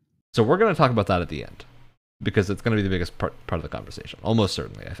 Mm-hmm. So we're gonna talk about that at the end because it's gonna be the biggest part of the conversation, almost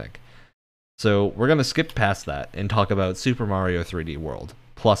certainly, I think. So we're gonna skip past that and talk about Super Mario 3D World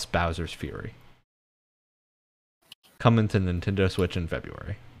plus Bowser's Fury, coming to Nintendo Switch in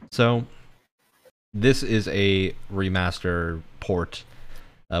February. So this is a remaster port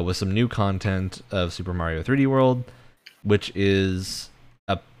with some new content of Super Mario 3D World, which is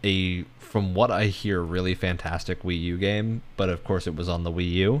a from what I hear, really fantastic Wii U game. But of course, it was on the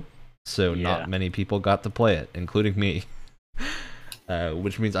Wii U, so not many people got to play it, including me.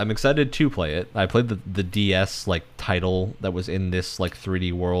 Which means I'm excited to play it. I played the DS like title that was in this like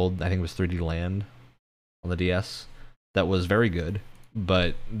 3D World. I think it was 3D Land on the DS. That was very good.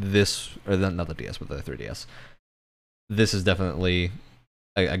 But this, or not the DS, but the 3DS. This is definitely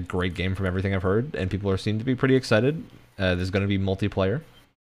a great game from everything I've heard, and people seem to be pretty excited. There's going to be multiplayer.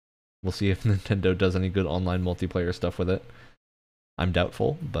 We'll see if Nintendo does any good online multiplayer stuff with it. I'm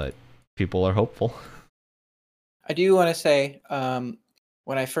doubtful, but people are hopeful. I do want to say,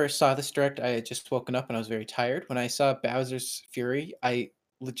 when I first saw this direct, I had just woken up and I was very tired. When I saw Bowser's Fury, I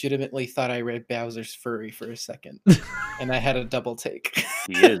legitimately thought I read Bowser's Furry for a second, and I had a double take.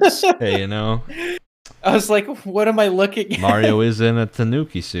 He is. Hey, you know, I was like, "What am I looking at?" Mario is in a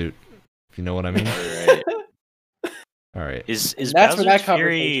Tanuki suit, if you know what I mean. Right. All right. Is that's Bowser's where that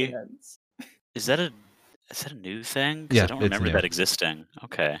Fury? conversation ends. Is that a new thing? 'Cause Yeah, I don't it's remember new. that existing.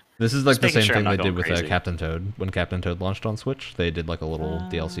 Okay. This is like Just the making same sure thing I'm they not did going with crazy. Captain Toad. When Captain Toad launched on Switch, they did like a little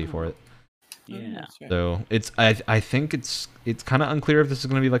DLC for it. Yeah. That's right. So it's I think it's kind of unclear if this is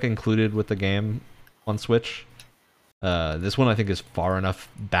going to be like included with the game on Switch. This one I think is far enough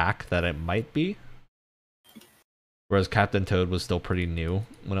back that it might be. Whereas Captain Toad was still pretty new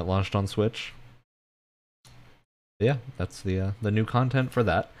when it launched on Switch. Yeah, that's the new content for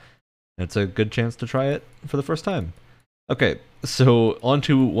that. It's a good chance to try it for the first time. Okay, so on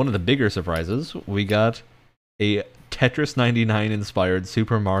to one of the bigger surprises. We got a Tetris 99 inspired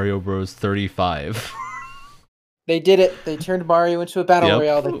Super Mario Bros. 35. They did it. They turned Mario into a battle Yep.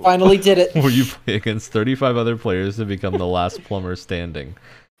 royale. They finally did it. Where you play against 35 other players to become the last plumber standing.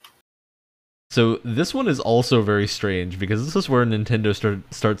 So this one is also very strange because this is where Nintendo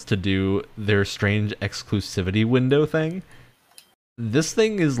starts to do their strange exclusivity window thing. This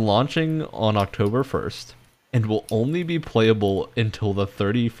thing is launching on October 1st and will only be playable until the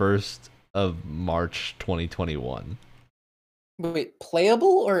 31st of March 2021. Wait,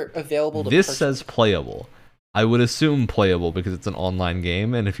 playable or available to This purchase? says playable. I would assume playable because it's an online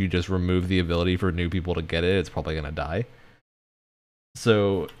game, and if you just remove the ability for new people to get it, it's probably going to die.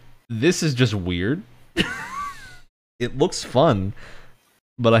 So this is just weird. It looks fun,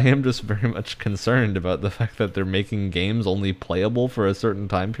 but I am just very much concerned about the fact that they're making games only playable for a certain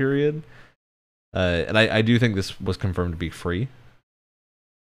time period. And I do think this was confirmed to be free.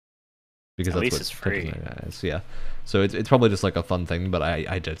 Because At that's least what it's free. Tetris is, yeah. So it's probably just like a fun thing, but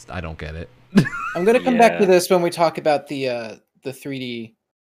I don't get it. I'm gonna come back to Yeah. this when we talk about the 3D.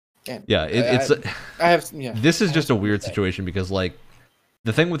 And Yeah, it's I have yeah. this I is have just a something to weird say. situation because like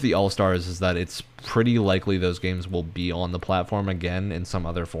the thing with the All Stars is that it's pretty likely those games will be on the platform again in some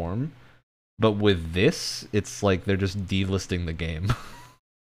other form. But with this, it's like they're just delisting the game.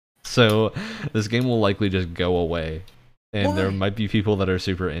 So this game will likely just go away. And there Why? might be people that are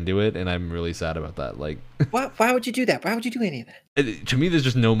super into it, and I'm really sad about that. Like, Why would you do that? Why would you do any of that? to me, there's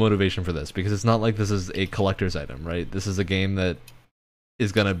just no motivation for this because it's not like this is a collector's item, right? This is a game that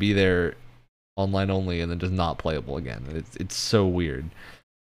is gonna be there online only and then just not playable again. It's so weird.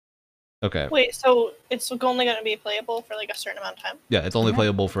 Okay. Wait, so it's only going to be playable for like a certain amount of time? Yeah, it's only Yeah.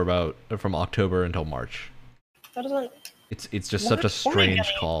 playable for from October until March. That doesn't It's just such a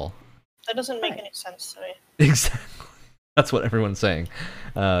strange call. That doesn't make any sense to me. Exactly. That's what everyone's saying.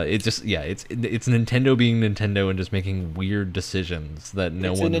 It's Nintendo being Nintendo and just making weird decisions that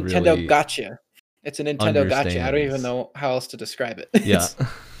no one really. It's a Nintendo gotcha. It's a Nintendo gotcha. I don't even know how else to describe it. Yeah,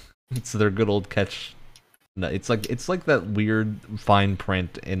 it's their good old catch. No, it's like that weird fine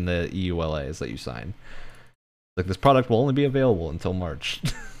print in the EULAs that you sign. Like, this product will only be available until March.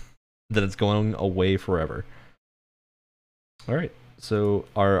 Then it's going away forever. All right. So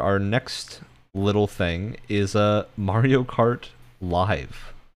our next little thing is Mario Kart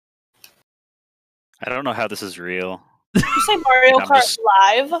Live. I don't know how this is real. Did you say Mario Kart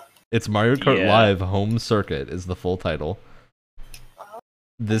Live? It's Mario Kart Live Home Circuit is the full title.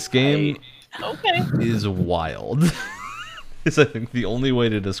 This game is wild. Is I think the only way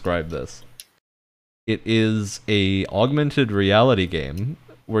to describe this. It is a augmented reality game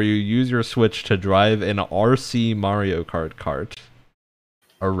where you use your Switch to drive an RC Mario Kart cart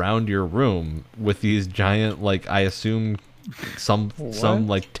around your room with these giant, like, I assume some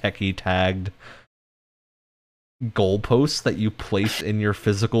like techie tagged goalposts that you place in your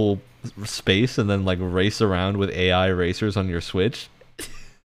physical space and then like race around with AI racers on your Switch.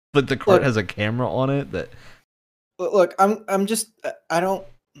 But the cart has a camera on it that. Look, I'm just I don't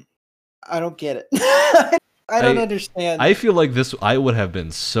get it. I don't understand. I feel like I would have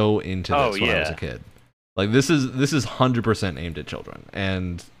been so into this when I was a kid. Like, this is 100% aimed at children,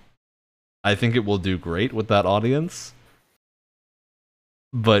 and I think it will do great with that audience.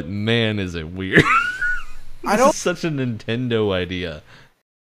 But man, is it weird. This is such a Nintendo idea.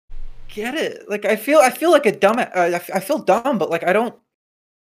 Get it? Like, I feel like a dumb. I feel dumb, but like I don't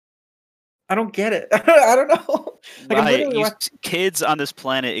get it. I don't know. Like, kids on this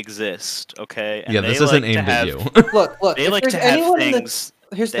planet exist, okay? And this isn't aimed at you. Look. They like to have things.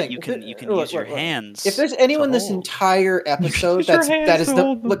 Here's the thing. You can use your hands. If there's anyone this entire episode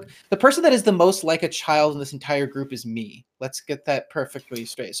the person that is the most like a child in this entire group is me. Let's get that perfectly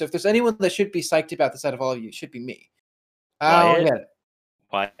straight. So if there's anyone that should be psyched about this out of all of you, it should be me. I don't get it.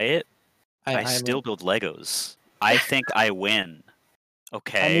 Wyatt, I still build Legos. I think I win.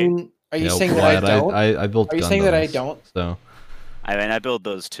 Okay. I mean, are you saying that I don't? I built. Are you saying that I don't? So. I mean, I build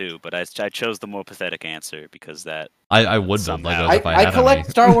those too, but I chose the more pathetic answer because that I would build Legos if I had I collect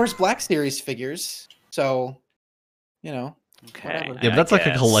Star Wars Black Series figures, so you know. Okay. Yeah, but that's like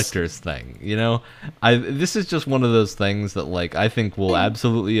a collector's thing, you know. This is just one of those things that like I think will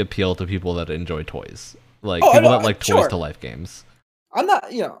absolutely appeal to people that enjoy toys, like people that like toys to life games. I'm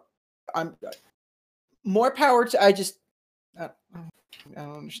not, I'm more power to. I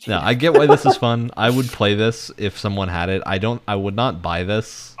don't understand. No, I get why this is fun. I would play this if someone had it. I would not buy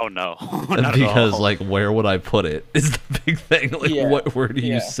this. Oh no. Because like where would I put it is the big thing. Like where do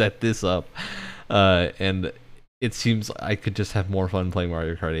you set this up? And it seems I could just have more fun playing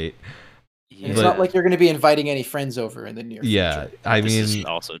Mario Kart 8. Yeah. It's not like you're going to be inviting any friends over in the near future. Yeah, I mean, this is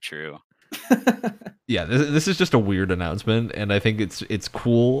also true. Yeah, this is just a weird announcement, and I think it's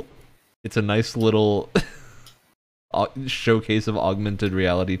cool. It's a nice little showcase of augmented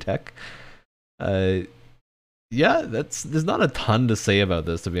reality tech. Yeah, there's not a ton to say about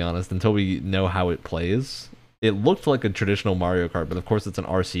this, to be honest, until we know how it plays. It looked like a traditional Mario Kart, but of course it's an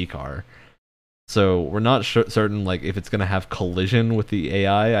RC car. So we're not certain like if it's gonna have collision with the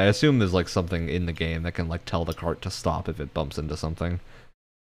AI. I assume there's like something in the game that can like tell the cart to stop if it bumps into something.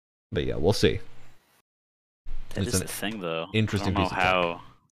 But yeah, we'll see. That is the thing, though. Interesting piece of tech.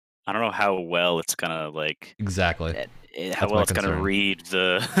 I don't know how well it's gonna like exactly how well it's gonna read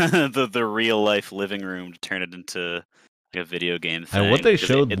the real life living room to turn it into like a video game thing. And what they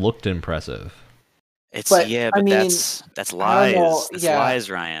showed looked impressive. But that's lies. That's lies,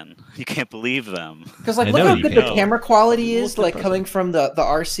 Ryan. You can't believe them. Because look how good the camera quality is, like coming from the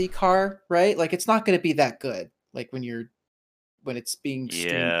RC car, right? Like it's not going to be that good. Like when it's being streamed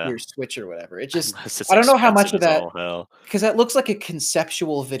to your Switch or whatever. It just I don't know how much of that, because that looks like a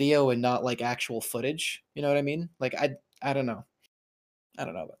conceptual video and not like actual footage. You know what I mean? Like I don't know. I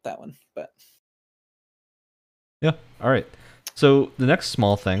don't know about that one, but yeah. All right. So the next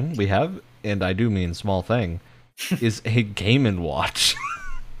small thing we have, and I do mean small thing, is a Game & Watch.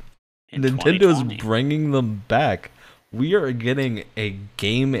 Nintendo's bringing them back. We are getting a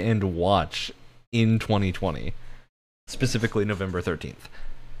Game & Watch in 2020, specifically November 13th.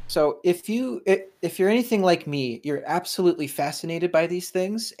 So if you're anything like me, you're absolutely fascinated by these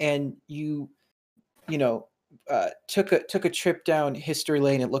things, and you took a trip down history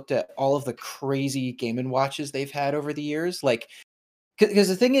lane and looked at all of the crazy Game & Watches they've had over the years, like. Because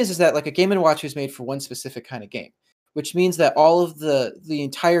the thing is that like a Game & Watch was made for one specific kind of game. which means that all of the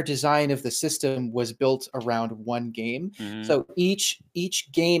entire design of the system was built around one game. Mhm. So each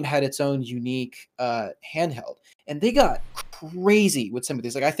game had its own unique handheld, and they got crazy with some of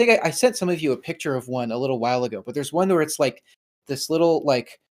these. Like I think I sent some of you a picture of one a little while ago, but there's one where it's like this little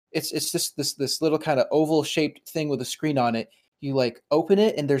like it's just this little kind of oval shaped thing with a screen on it. You like open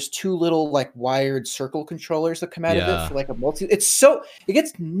it and there's two little like wired circle controllers that come out of Yeah. it for like a multi. It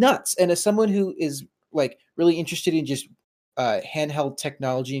gets nuts. And as someone who is like really interested in just handheld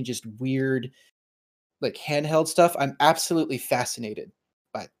technology and just weird like handheld stuff, I'm absolutely fascinated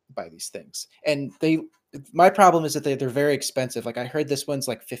by these things. And my problem is that they're very expensive. Like I heard this one's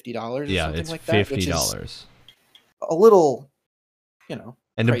like $50 or Yeah, something it's like that, which is $50. a little, you know.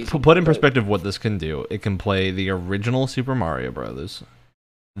 And to crazy, put in but- perspective what this can do, it can play the original Super Mario Bros.,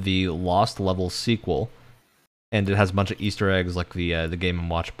 the Lost Levels sequel, and it has a bunch of Easter eggs like the Game &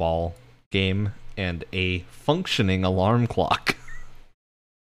 Watch Ball game and a functioning alarm clock.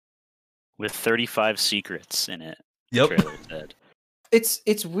 With 35 secrets in it. Yep. The trailer said.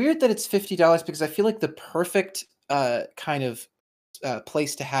 It's weird that it's $50 because I feel like the perfect kind of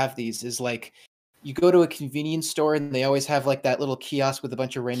place to have these is like you go to a convenience store and they always have like that little kiosk with a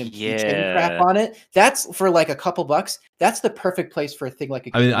bunch of random keychain crap Yeah. on it. That's for like a couple bucks. That's the perfect place for a thing like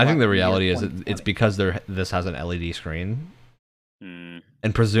a I mean, I think the Game & Watch reality Mini is or it's 2020. because this has an LED screen, Hmm.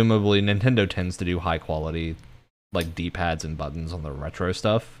 and presumably Nintendo tends to do high quality like D-pads and buttons on the retro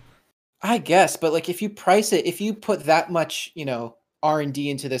stuff. I guess, but like if you price it, if you put that much, you know, R&D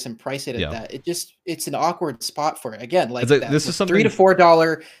into this and price it at Yeah. that, it's an awkward spot for it. Again, like It's like, that, this like is something- $3 to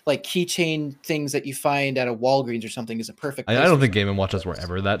 $4 like keychain things that you find at a Walgreens or something is a perfect. I place don't for think something Game & like Watches were this.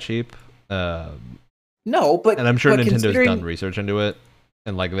 ever that cheap. No, but And I'm sure but Nintendo's considering- done research into it,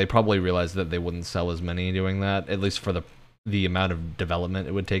 and like they probably realized that they wouldn't sell as many doing that, at least for the amount of development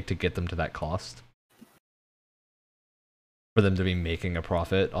it would take to get them to that cost. For them to be making a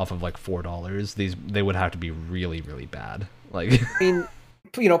profit off of like $4, they would have to be really, really bad. Like, I mean,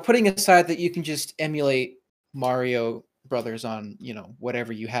 you know, putting aside that you can just emulate Mario Brothers on, you know,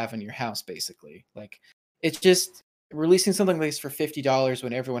 whatever you have in your house, basically. Like, it's just releasing something like this for $50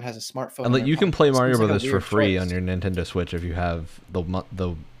 when everyone has a smartphone. and in like their you can pocket play seems Mario like a Brothers for weird free choice. on your Nintendo Switch if you have the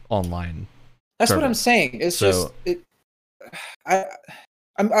online. That's what I'm service. saying. It's So- just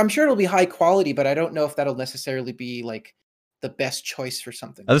I'm sure it'll be high quality, but I don't know if that'll necessarily be like the best choice for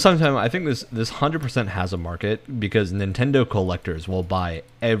something. At the same time, I think this 100% has a market because Nintendo collectors will buy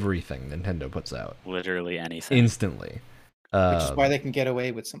everything Nintendo puts out Literally anything. instantly. Which is why they can get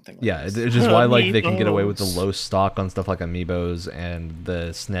away with something like Yeah, this. it's just why like they can get away with the Amiibos. low stock on stuff like Amiibos and the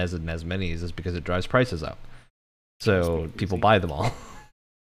SNES and NES Minis is because it drives prices up. So That's people crazy. buy them all.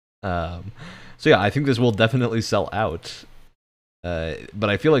 So yeah, I think this will definitely sell out. But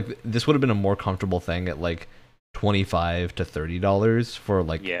I feel like this would have been a more comfortable thing at like $25 to $30 for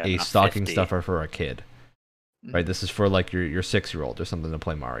like Yeah, a not stocking 50. stuffer for a kid. Mhm. Right? This is for like your 6-year-old or something to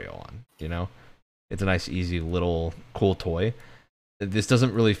play Mario on, you know? It's a nice, easy little cool toy. This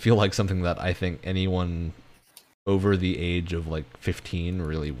doesn't really feel like something that I think anyone over the age of like 15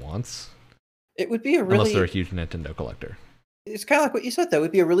 really wants. It would be a Unless really they're a huge Nintendo collector. it's kind of like what you said though. It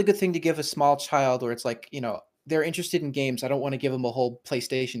would be a really good thing to give a small child where it's like, you know, they're interested in games. I don't want to give them a whole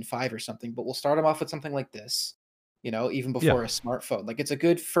PlayStation 5 or something, but we'll start them off with something like this, you know, even before a smartphone. Like it's a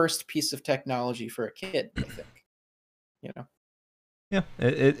good first piece of technology for a kid, I think. You know. Yeah,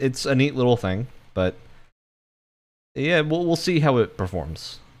 it's a neat little thing, but yeah, we'll see how it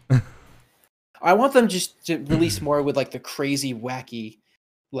performs. I want them just to release more with like the crazy, wacky,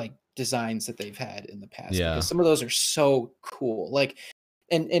 like designs that they've had in the past. Yeah. Because some of those are so cool. Like,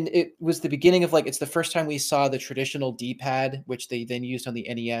 and it was the beginning of like it's the first time we saw the traditional D-pad, which they then used on the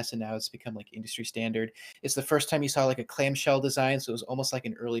NES, and now it's become like industry standard. It's the first time you saw like a clamshell design, so it was almost like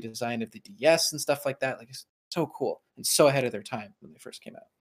an early design of the DS and stuff like that. Like it's so cool and so ahead of their time when they first came out.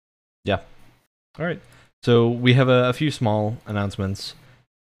 Yeah. All right. So we have a few small announcements.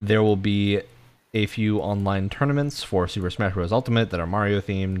 There will be a few online tournaments for Super Smash Bros. Ultimate that are Mario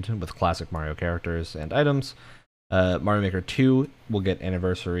themed with classic Mario characters and items. Mario Maker 2 will get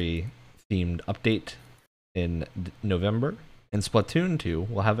anniversary themed update in November, and Splatoon 2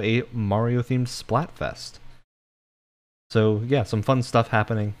 will have a Mario themed Splatfest. So yeah, some fun stuff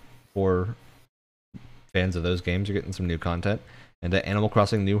happening for fans of those games. You're getting some new content. And Animal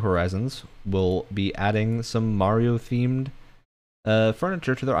Crossing New Horizons will be adding some Mario-themed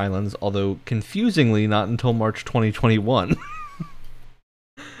furniture to their islands, although confusingly not until March 2021.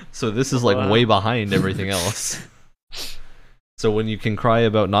 So this is like way behind everything else. So when you can cry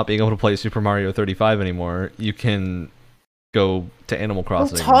about not being able to play Super Mario 35 anymore, you can go to Animal They'll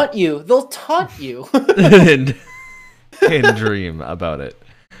Crossing. taunt you. They'll taunt you. and can dream about it.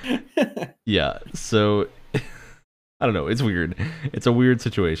 Yeah, so I don't know. It's weird. It's a weird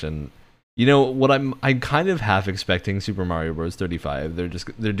situation. You know what? I'm kind of half expecting Super Mario Bros. 35.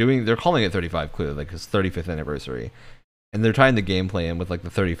 They're calling it 35 clearly, like it's 35th anniversary, and they're tying the gameplay in with like the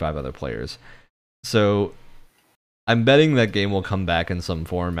 35 other players. So I'm betting that game will come back in some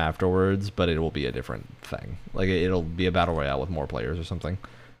form afterwards, but it will be a different thing. Like it'll be a battle royale with more players or something.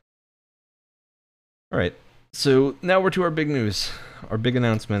 All right. So now we're to our big news, our big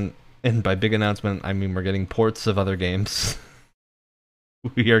announcement. And by big announcement, I mean we're getting ports of other games.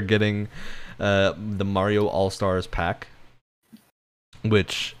 We are getting the Mario All-Stars pack,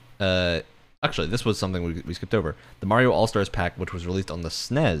 which actually this was something we skipped over. The Mario All-Stars pack, which was released on the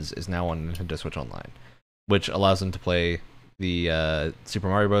SNES, is now on Nintendo Switch Online, which allows them to play the Super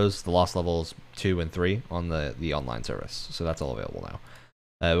Mario Bros., the Lost Levels 2 and 3 on the online service. So that's all available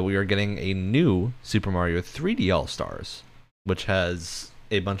now. We are getting a new Super Mario 3D All-Stars, which has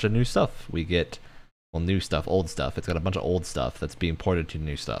a bunch of new stuff. We get, well, new stuff, old stuff. It's got a bunch of old stuff that's being ported to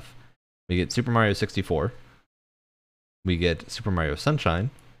new stuff. We get Super Mario 64. We get Super Mario Sunshine.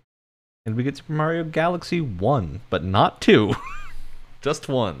 And we get Super Mario Galaxy 1, but not 2. Just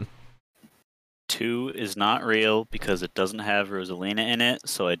 1. 2 is not real because it doesn't have Rosalina in it,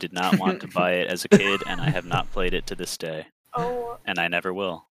 so I did not want to buy it as a kid, and I have not played it to this day. Oh. And I never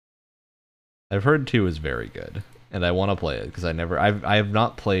will. I've heard 2 is very good, and I want to play it because I have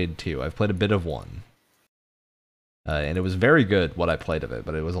not played 2. I've played a bit of 1. And it was very good what I played of it,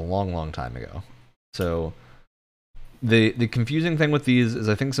 but it was a long, long time ago. So the confusing thing with these is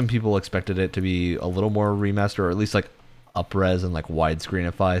I think some people expected it to be a little more remaster, or at least like up-res and like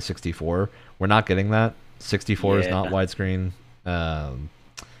widescreenify 64. We're not getting that. 64 is not widescreen.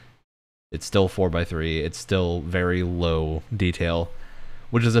 It's still 4:3. It's still very low detail,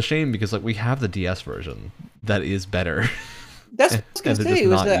 which is a shame because like we have the DS version that is better. That's what I was gonna say.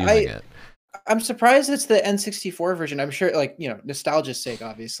 Was that I'm surprised it's the N64 version. I'm sure, like, you know, nostalgia's sake,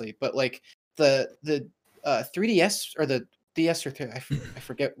 obviously, but like the 3DS or the DS or I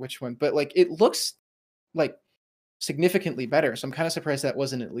forget which one, but like it looks like significantly better. So I'm kind of surprised that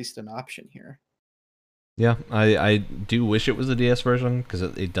wasn't at least an option here. Yeah, I do wish it was the DS version because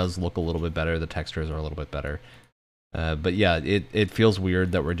it does look a little bit better. The textures are a little bit better. But yeah, it feels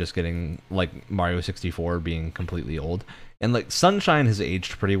weird that we're just getting like Mario 64 being completely old. And like Sunshine has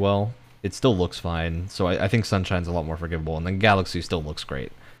aged pretty well. It still looks fine. So I think Sunshine's a lot more forgivable. And then Galaxy still looks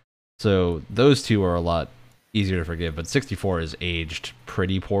great. So those two are a lot easier to forgive. But 64 is aged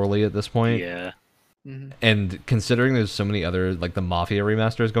pretty poorly at this point. Yeah. Mm-hmm. And considering there's so many other, like the Mafia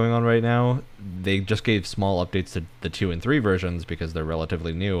remasters going on right now, they just gave small updates to the 2 and 3 versions because they're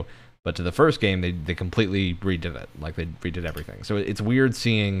relatively new. But to the first game, they completely redid it. Like, they redid everything. So it's weird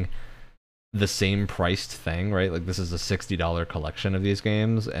seeing the same priced thing, right? Like, this is a $60 collection of these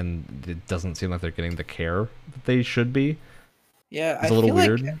games, and it doesn't seem like they're getting the care that they should be. Yeah, it's a little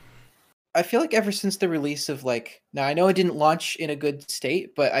weird. I feel like ever since the release of, like... Now, I know it didn't launch in a good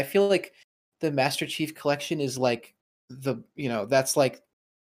state, but I feel like the Master Chief Collection is, like, that's, like...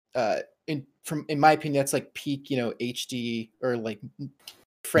 in my opinion, that's, like, peak, HD or, like...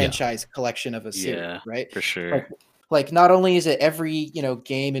 franchise collection of a series, right? For sure. Like not only is it every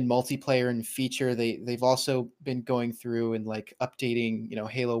game and multiplayer and feature, they've also been going through and like updating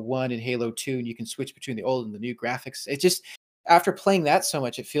Halo 1 and Halo 2, and you can switch between the old and the new graphics. It just, after playing that so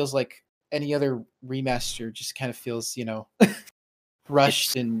much, it feels like any other remaster just kind of feels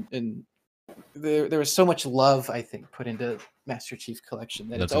rushed, and there was so much love, I think, put into Master Chief Collection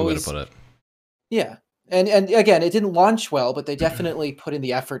that that's it's always a way to put it. Yeah. And again, it didn't launch well, but they definitely put in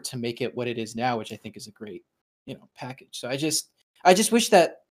the effort to make it what it is now, which I think is a great, package. So I just wish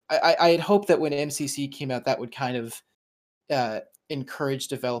that I had hoped that when MCC came out, that would kind of encourage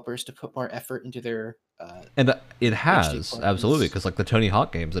developers to put more effort into their. And it has, absolutely, because like the Tony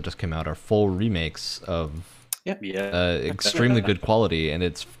Hawk games that just came out are full remakes of extremely good quality, and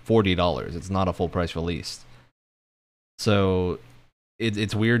it's $40. It's not a full price release. So.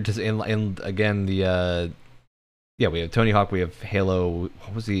 It's weird to, and again, we have Tony Hawk, we have Halo.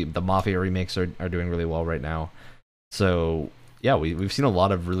 What was the Mafia remakes are doing really well right now. So yeah, we've seen a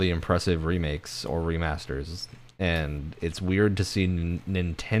lot of really impressive remakes or remasters, and it's weird to see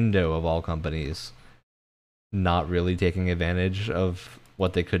Nintendo of all companies not really taking advantage of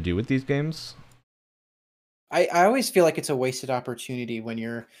what they could do with these games. I always feel like it's a wasted opportunity when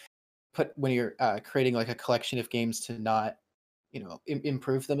you're creating like a collection of games to not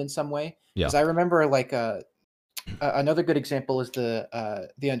improve them in some way. Because I remember like another good example is the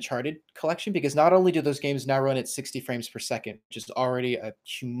Uncharted collection, because not only do those games now run at 60 frames per second, which is already a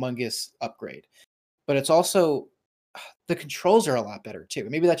humongous upgrade, but it's also the controls are a lot better too.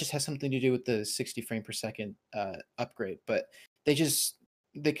 Maybe that just has something to do with the 60 frame per second upgrade, but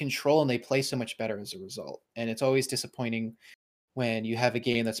they control and they play so much better as a result. And it's always disappointing when you have a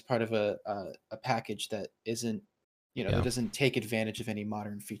game that's part of a package that isn't, that doesn't take advantage of any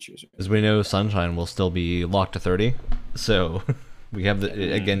modern features. As we know, Sunshine will still be locked to 30, so we have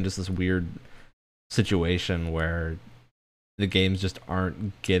again just this weird situation where the games just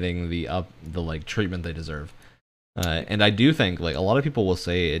aren't getting the like treatment they deserve. And I do think like a lot of people will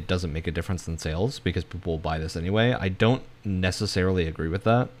say it doesn't make a difference in sales because people will buy this anyway. I don't necessarily agree with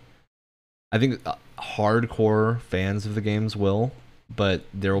that. I think hardcore fans of the games will, but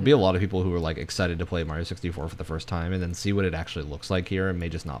there will be a lot of people who are like excited to play Mario 64 for the first time and then see what it actually looks like here and may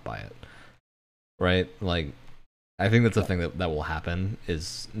just not buy it. Right? Like, I think that's the thing that will happen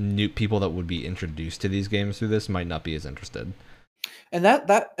is new people that would be introduced to these games through this might not be as interested. And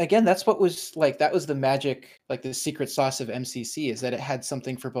that again, that's what was like, that was the magic, like the secret sauce of MCC, is that it had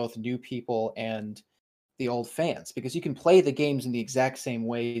something for both new people and the old fans, because you can play the games in the exact same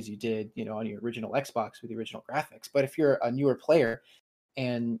way as you did, on your original Xbox with the original graphics. But if you're a newer player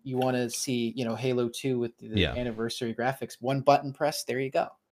and you want to see, Halo 2 with the anniversary graphics, one button press, there you go.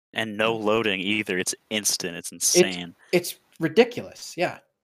 And no loading either. It's instant. It's insane. It's ridiculous. Yeah.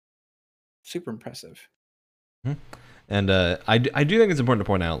 Super impressive. Mm-hmm. And I do think it's important to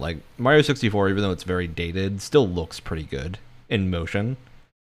point out, like, Mario 64, even though it's very dated, still looks pretty good in motion.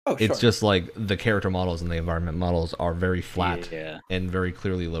 Oh, sure. It's just like the character models and the environment models are very flat and very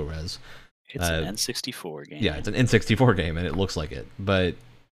clearly low res. It's an N64 game. Yeah, it's an N64 game, and it looks like it. But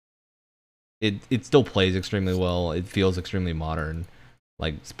it still plays extremely well. It feels extremely modern.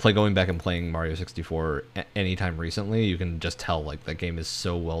 Like, going back and playing Mario 64 anytime recently, you can just tell, like, that game is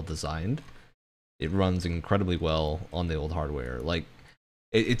so well designed. It runs incredibly well on the old hardware. Like,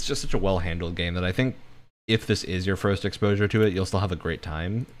 it's just such a well-handled game that I think if this is your first exposure to it, you'll still have a great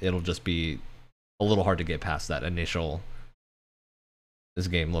time. It'll just be a little hard to get past that initial, this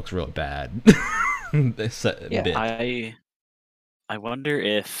game looks real bad. Bit. I wonder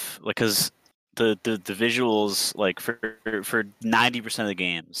if, like, because the visuals, like, for 90% of the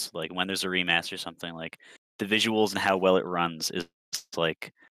games, like, when there's a remaster or something, like, the visuals and how well it runs is,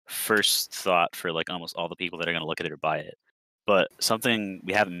 like, first thought for, like, almost all the people that are going to look at it or buy it. But something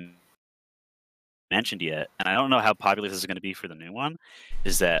we haven't mentioned yet, and I don't know how popular this is going to be for the new one,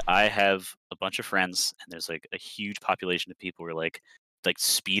 is that I have a bunch of friends, and there's, like, a huge population of people who are, like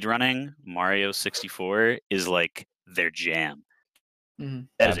speedrunning Mario 64 is, like, their jam. Mm-hmm.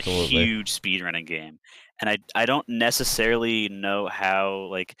 That is a huge speedrunning game. And I don't necessarily know how,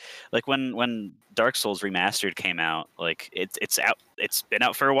 like when Dark Souls Remastered came out, like, it's been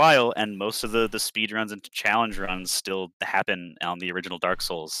out for a while, and most of the speedruns and challenge runs still happen on the original Dark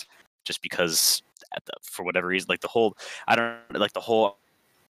Souls, just because for whatever reason, like, the whole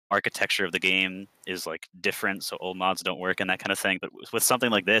architecture of the game is, like, different, so old mods don't work and that kind of thing. But with something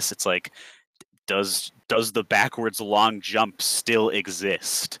like this, it's like, does the backwards long jump still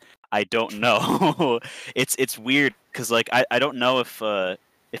exist? I don't know. It's weird because, like, I don't know if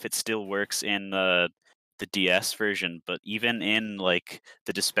it still works in the DS version, but even in, like,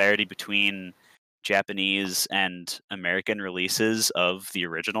 the disparity between Japanese and American releases of the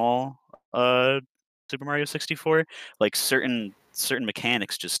original Super Mario 64, like, certain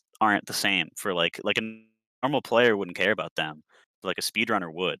mechanics just aren't the same. For like a normal player wouldn't care about them, but, like, a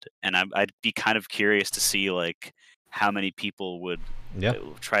speedrunner would. And I'd be kind of curious to see, like, how many people would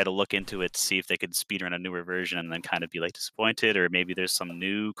try to look into it to see if they could speedrun a newer version and then kind of be, like, disappointed, or maybe there's some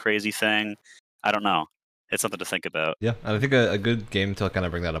new crazy thing. I don't know. It's something to think about. Yeah, and I think a good game to kind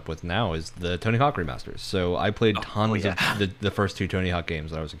of bring that up with now is the Tony Hawk remasters. So I played tons of the first two Tony Hawk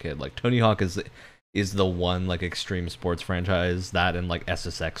games when I was a kid. Like, Tony Hawk is the one, like, extreme sports franchise. That and, like,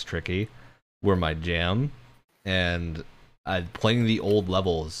 SSX Tricky were my jam. And playing the old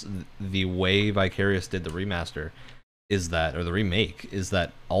levels, the way Vicarious did the remaster is that, or the remake, is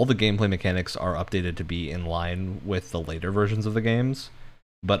that all the gameplay mechanics are updated to be in line with the later versions of the games,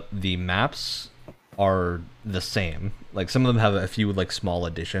 but the maps are the same. Like, some of them have a few, like, small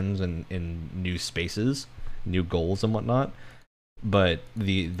additions and in new spaces, new goals and whatnot, but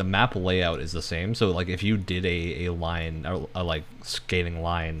the map layout is the same. So, like, if you did a line, a like skating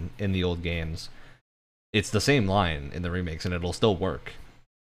line in the old games, it's the same line in the remakes and it'll still work,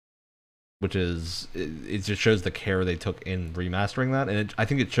 which is, it just shows the care they took in remastering that. And I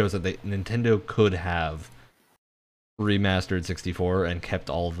think it shows that Nintendo could have remastered 64 and kept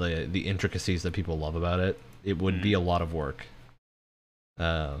all the intricacies that people love about it. It would be a lot of work.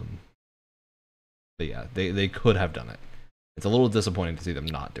 But yeah, they could have done it. It's a little disappointing to see them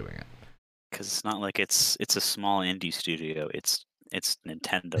not doing it. Because it's not like it's a small indie studio. It's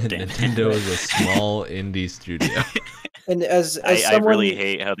Nintendo. Damn Nintendo is a small indie studio. And as I someone, really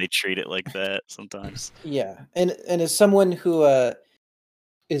hate how they treat it like that sometimes. yeah, and as someone who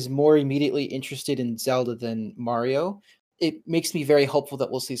is more immediately interested in Zelda than Mario, it makes me very hopeful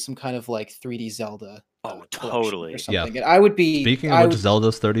that we'll see some kind of like 3D Zelda. Oh, collection totally. Or something. And I would be. Speaking I of which, would,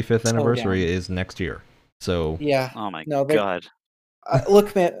 Zelda's 35th so anniversary down. is next year. So Yeah. Oh my No, but god.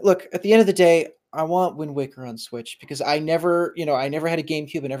 look, man. Look, at the end of the day, I want Wind Waker on Switch because I never had a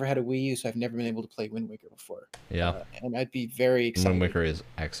GameCube, I never had a Wii U, so I've never been able to play Wind Waker before. yeah, And I'd be very excited. Wind Waker is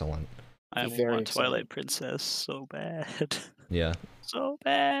excellent. I very want excited. Twilight Princess so bad. Yeah, So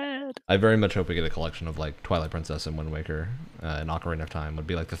bad. I very much hope we get a collection of like Twilight Princess and Wind Waker, and Ocarina of Time would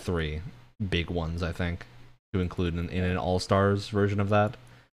be like the 3 big ones I think to include in an All Stars version of that.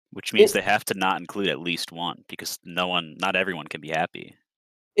 Which means they have to not include at least one because not everyone can be happy.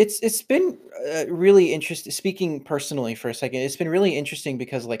 It's been really interesting. Speaking personally for a second, it's been really interesting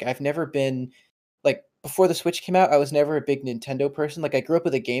because like I've never been like before the Switch came out, I was never a big Nintendo person. Like I grew up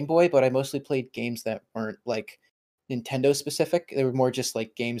with a Game Boy, but I mostly played games that weren't like Nintendo specific. They were more just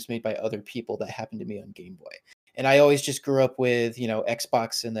like games made by other people that happened to me on Game Boy. And I always just grew up with,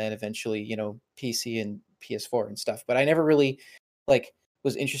 Xbox and then eventually, PC and PS4 and stuff. But I never really like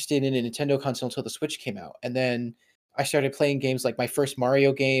was interested in a Nintendo console until the Switch came out. And then I started playing games like my first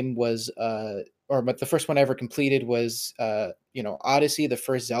Mario game was but the first one I ever completed was Odyssey. The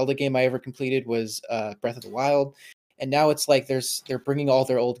first Zelda game I ever completed was Breath of the Wild. And now it's like they're bringing all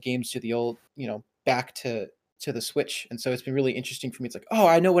their old games to the old, back to the Switch. And so it's been really interesting for me. It's like, oh,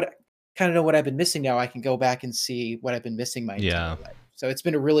 I know what I've been missing now. I can go back and see what I've been missing my entire life. So it's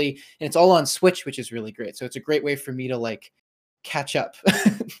been and it's all on Switch, which is really great. So it's a great way for me to like catch up.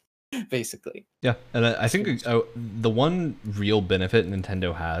 Basically. Yeah, and I think the one real benefit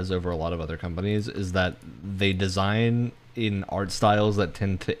Nintendo has over a lot of other companies is that they design in art styles that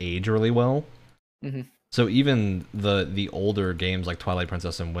tend to age really well. Mm-hmm. So even the older games like Twilight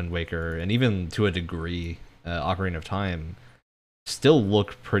Princess and Wind Waker, and even to a degree Ocarina of Time, still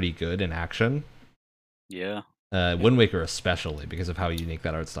look pretty good in action. Yeah. Wind Waker especially because of how unique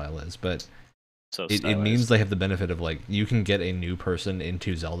that art style is, but So it means they have the benefit of like you can get a new person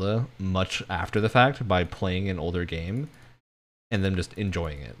into Zelda much after the fact by playing an older game and them just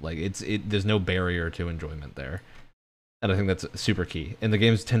enjoying it. Like there's no barrier to enjoyment there. And I think that's super key. And the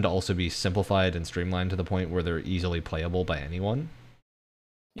games tend to also be simplified and streamlined to the point where they're easily playable by anyone.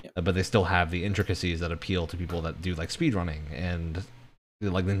 Yeah. But they still have the intricacies that appeal to people that do like speedrunning, and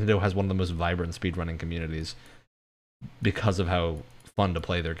like Nintendo has one of the most vibrant speedrunning communities because of how fun to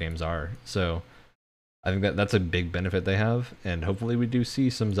play their games are. So I think that's a big benefit they have, and hopefully we do see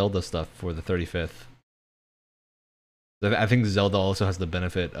some Zelda stuff for the 35th. I think Zelda also has the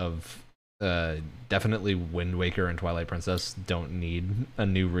benefit of definitely Wind Waker and Twilight Princess don't need a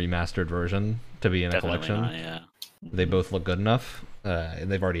new remastered version to be in a collection. Not, yeah. They both look good enough,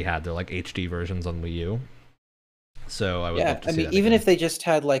 and they've already had their like HD versions on Wii U. So I would love to see that even again. if they just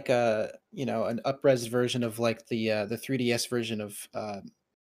had like a an up-res version of like the 3DS version of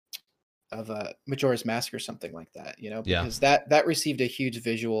Majora's Mask or something like that, because that received a huge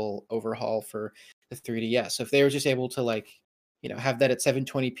visual overhaul for the 3DS. So if they were just able to like, have that at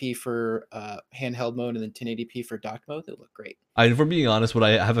 720p for handheld mode and then 1080p for dock mode, it would look great. If we're being honest, what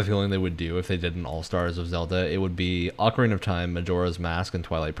I have a feeling they would do if they did an All-Stars of Zelda, it would be Ocarina of Time, Majora's Mask, and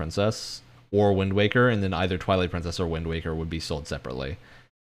Twilight Princess, or Wind Waker, and then either Twilight Princess or Wind Waker would be sold separately.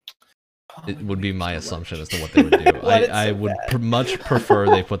 It would be my assumption as to what they would do. I would much prefer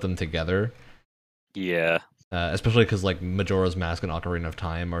they put them together. Yeah. Especially because like Majora's Mask and Ocarina of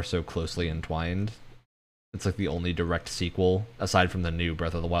Time are so closely entwined. It's like the only direct sequel, aside from the new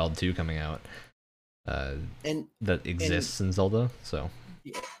Breath of the Wild 2 coming out, that exists in Zelda. So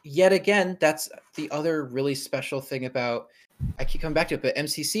yet again, that's the other really special thing about, I keep coming back to it, but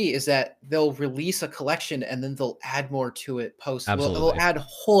MCC is that they'll release a collection and then they'll add more to it post. They'll add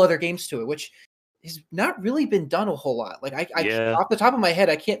whole other games to it, which has not really been done a whole lot. Like I off the top of my head,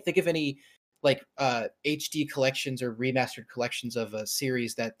 I can't think of any like HD collections or remastered collections of a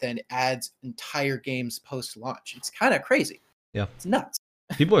series that then adds entire games post launch. It's kind of crazy. Yeah, it's nuts.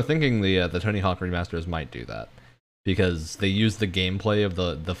 People are thinking the Tony Hawk remasters might do that because they use the gameplay of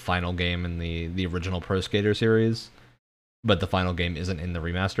the final game in the original Pro Skater series, but the final game isn't in the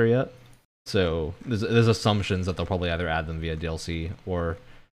remaster yet. So there's assumptions that they'll probably either add them via DLC or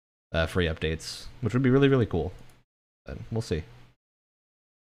free updates, which would be really, really cool. But we'll see.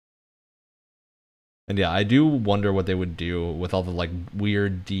 And yeah, I do wonder what they would do with all the like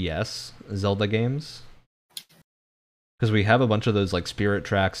weird DS Zelda games. Because we have a bunch of those like Spirit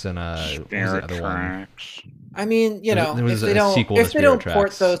Tracks and what was the other one? I mean, you know, There was if they a don't sequel to if they don't Spirit port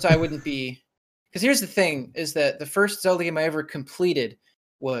Tracks. those, I wouldn't be. Because here's the thing: is that the first Zelda game I ever completed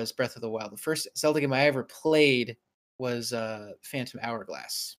was Breath of the Wild. The first Zelda game I ever played was Phantom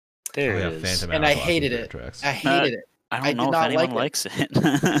Hourglass. There Oh, yeah, it is. Phantom And I Hourglass and hated Spirit it. Tracks. I hated it. I I don't know did if not anyone like it. likes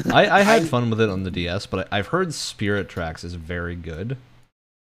it. I had I- fun with it on the DS, but I've heard Spirit Tracks is very good.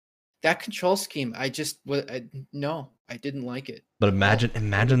 That control scheme, no, I didn't like it. But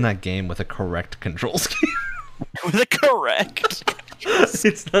imagine that game with a correct control scheme. With a correct.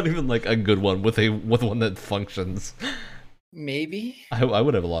 It's not even like a good one with one that functions. Maybe I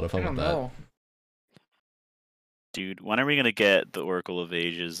would have a lot of I fun don't with that. know. Dude, when are we gonna get the Oracle of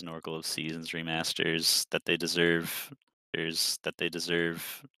Ages and Oracle of Seasons remasters that they deserve?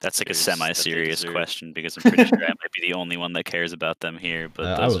 That's like a semi-serious question because I'm pretty sure I might be the only one that cares about them here. But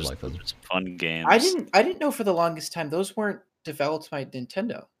I those would are like them. some fun games. I didn't know for the longest time those weren't developed by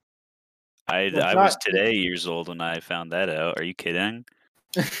Nintendo. I Well, was not- today years old when I found that out. Are you kidding?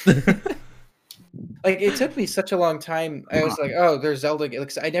 Like it took me such a long time. I was like, oh, there's Zelda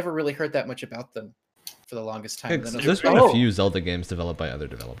games. I never really heard that much about them for the longest time. And then I was There's like, been a oh. few Zelda games developed by other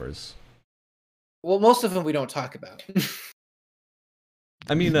developers. Well, most of them we don't talk about.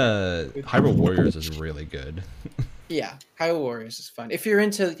 I mean, Hyrule Warriors is really good. Yeah, Hyrule Warriors is fun. If you're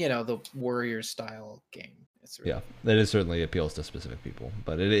into, the Warriors style game, it's really Yeah, that is certainly appeals to specific people,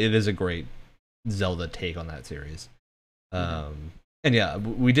 but it is a great Zelda take on that series. And yeah,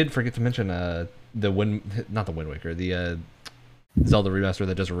 we did forget to mention not the Wind Waker, the Zelda remaster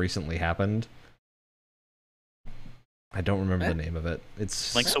that just recently happened. I don't remember the name of it.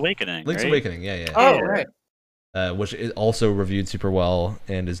 It's Link's Awakening. Link's right? Awakening. Yeah. Oh, right. Which is also reviewed super well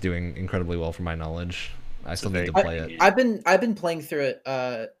and is doing incredibly well from my knowledge. I still need to play it. I've been playing through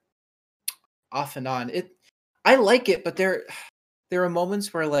it off and on. I like it, but there are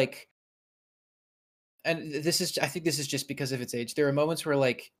moments where like, and I think this is just because of its age. There are moments where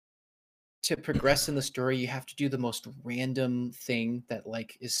like to progress in the story, you have to do the most random thing that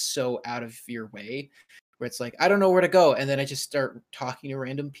like is so out of your way, where it's like I don't know where to go, and then I just start talking to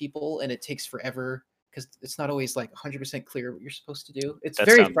random people, and it takes forever because it's not always like 100% clear what you're supposed to do. It's That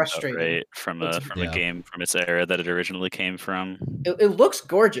very sounds about frustrating. right, from a game from its era that it originally came from. It looks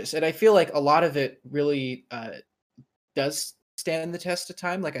gorgeous, and I feel like a lot of it really does stand the test of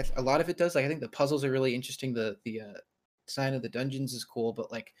time. Like a lot of it does. Like I think the puzzles are really interesting. The design of the dungeons is cool,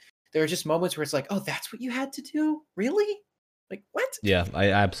 but like there are just moments where it's like, oh, that's what you had to do, really? Like what? Yeah,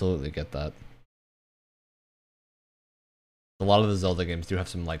 I absolutely get that. A lot of the Zelda games do have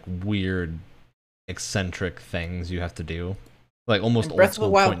some like weird, eccentric things you have to do, like almost old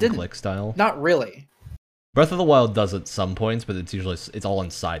school point and click style. Not really. Breath of the Wild does at some points, but it's all in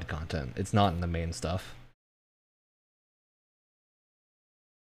side content. It's not in the main stuff.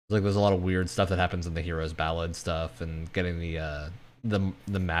 Like there's a lot of weird stuff that happens in the Hero's Ballad stuff, and getting the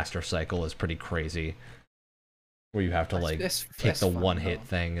Master Cycle is pretty crazy, where you have to like take the one hit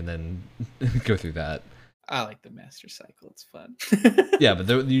thing and then go through that. I like the Master Cycle; it's fun. Yeah, but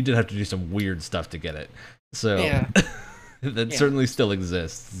you did have to do some weird stuff to get it, so yeah. that certainly still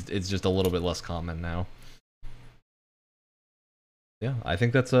exists. It's just a little bit less common now. Yeah, I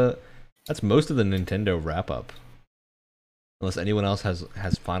think that's most of the Nintendo wrap up. Unless anyone else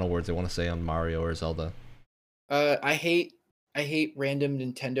has final words they want to say on Mario or Zelda. I hate random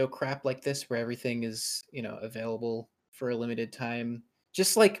Nintendo crap like this where everything is, available for a limited time.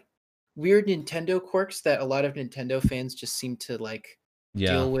 Just like weird Nintendo quirks that a lot of Nintendo fans just seem to like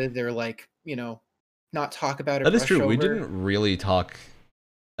deal with or like, not talk about it. That is true. We didn't really talk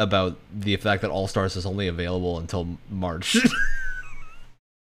about the fact that All Stars is only available until March.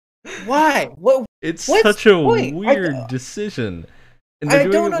 Why? It's such a weird decision. And they're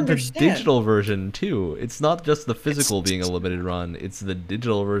doing it with the digital version too. It's not just the physical being a limited run, it's the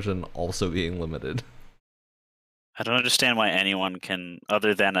digital version also being limited. I don't understand why anyone can,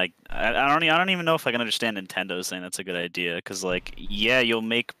 other than I don't even know if I can understand Nintendo saying that's a good idea, because like, yeah, you'll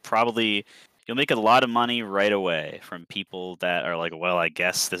make a lot of money right away from people that are like, well, I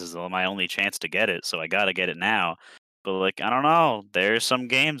guess this is my only chance to get it, so I gotta get it now. But like, I don't know, there's some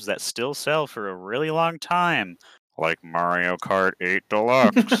games that still sell for a really long time, like Mario Kart 8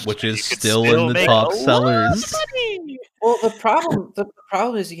 Deluxe, which is still in the top sellers. Well, the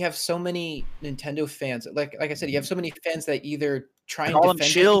problem is you have so many Nintendo fans. Like I said, you have so many fans that either try and defend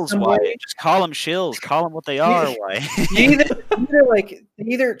shills. Why? Just call them shills. Call them what they are. Why? they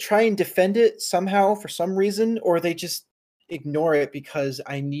either try and defend it somehow for some reason, or they just ignore it because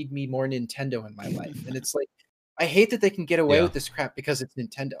I need me more Nintendo in my life. And it's like, I hate that they can get away with this crap because it's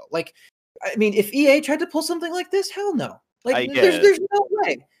Nintendo. Like, I mean, if EA tried to pull something like this, hell no. I Like, get it. there's no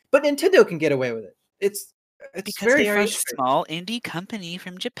way. But Nintendo can get away with it. It's Because very they are a frustrating. small indie company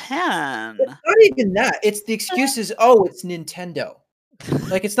from Japan. It's not even that. It's the excuses. Oh, it's Nintendo.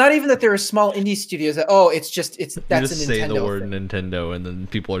 Like, it's not even that they're a small indie studios. That, oh, it's that's you a just Nintendo say the word thing. Nintendo, and then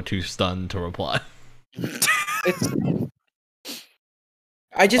people are too stunned to reply. It's.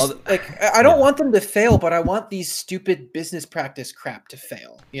 I just I don't want them to fail, but I want these stupid business practice crap to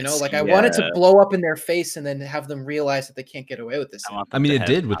fail. You know, like I want it to blow up in their face and then have them realize that they can't get away with this. I mean, it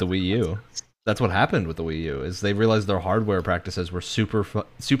did with the Wii U. That's what happened with the Wii U. Is they realized their hardware practices were super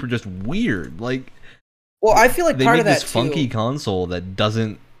just weird. Like, well, I feel like they part make of that this funky console that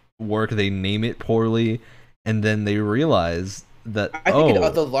doesn't work. They name it poorly, and then they realize that I think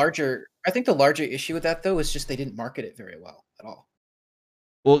the larger issue with that though is just they didn't market it very well at all.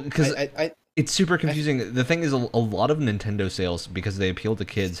 Well, because it's super confusing. The thing is, a lot of Nintendo sales, because they appeal to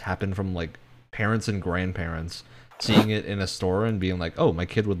kids, happen from like parents and grandparents seeing it in a store and being like, "Oh, my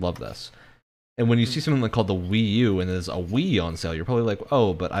kid would love this." And when you see something like called the Wii U and there's a Wii on sale, you're probably like,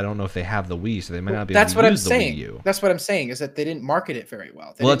 "Oh, but I don't know if they have the Wii, so they might not be able to use the Wii U." That's what I'm saying. Is that they didn't market it very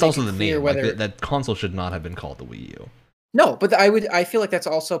well. Well, that's also the name. Like, that console should not have been called the Wii U. No, but I feel like that's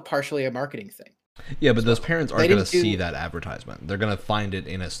also partially a marketing thing. Yeah, but those parents aren't going to see that advertisement. They're going to find it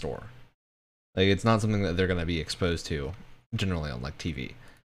in a store. Like, it's not something that they're going to be exposed to generally on like TV.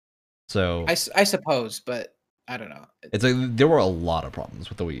 So I suppose, but I don't know. It's like there were a lot of problems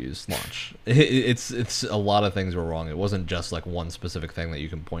with the Wii U's launch. It's a lot of things were wrong. It wasn't just like one specific thing that you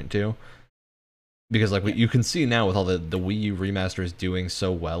can point to. Because like what you can see now with all the Wii U remasters doing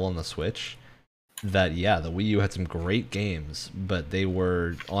so well on the Switch, that the Wii U had some great games, but they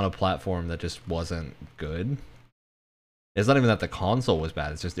were on a platform that just wasn't good. It's not even that the console was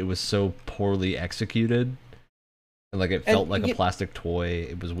bad, it's just it was so poorly executed, and like it felt like a plastic toy.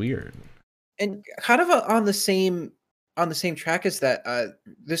 It was weird. And kind of on the same track as that,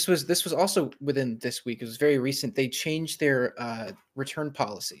 this was also within this week. It was very recent. They changed their return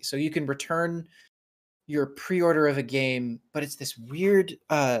policy, so you can return your pre-order of a game, but it's this weird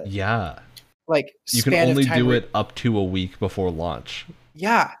like you can only do it up to a week before launch.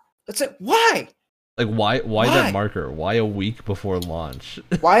 Yeah, that's it. Why? Like why that marker? Why a week before launch?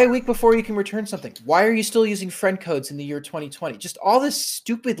 Why a week before you can return something? Why are you still using friend codes in the year 2020? Just all this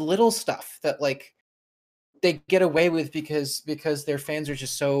stupid little stuff that like they get away with because their fans are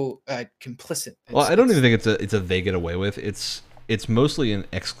just so complicit. Well, I don't even think it's a they get away with. It's mostly an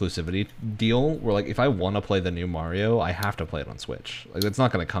exclusivity deal where like if I want to play the new Mario, I have to play it on Switch. Like it's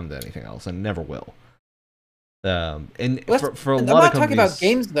not going to come to anything else, and never will. And for a lot of companies, I'm not talking about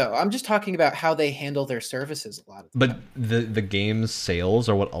games though. I'm just talking about how they handle their services a lot of the time. The game's sales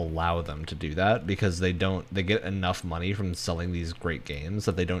are what allow them to do that, because they get enough money from selling these great games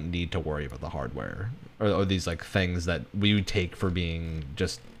that they don't need to worry about the hardware or these like things that we would take for being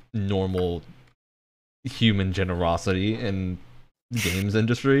just normal human generosity in games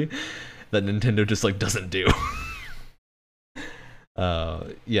industry that Nintendo just like doesn't do.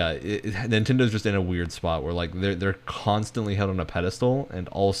 Nintendo's just in a weird spot where like they're constantly held on a pedestal and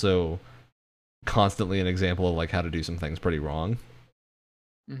also constantly an example of like how to do some things pretty wrong.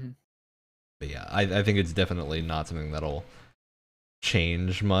 Mm-hmm. But yeah, I think it's definitely not something that'll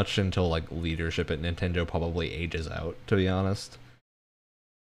change much until like leadership at Nintendo probably ages out, to be honest.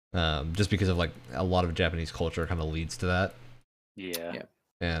 Just because of like a lot of Japanese culture kind of leads to that. Yeah.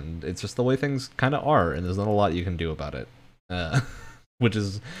 And it's just the way things kind of are, and there's not a lot you can do about it. Which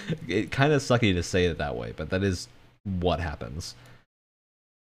is kind of sucky to say it that way, but that is what happens.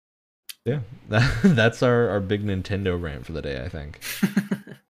 Yeah, that's our big Nintendo rant for the day, I think.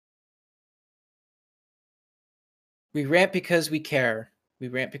 We rant because we care. We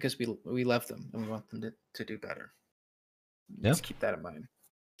rant because we love them and we want them to do better. Let's keep that in mind.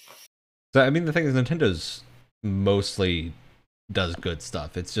 So I mean, the thing is, Nintendo's mostly does good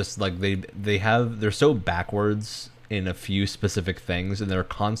stuff. It's just like they're so backwards in a few specific things, and they're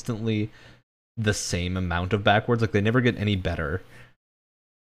constantly the same amount of backwards. Like they never get any better.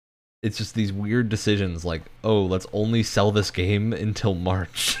 It's just these weird decisions like, oh, let's only sell this game until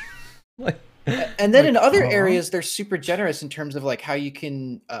March. And then in other areas, they're super generous in terms of like how you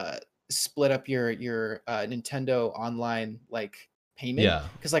can split up your Nintendo online like payment. Yeah.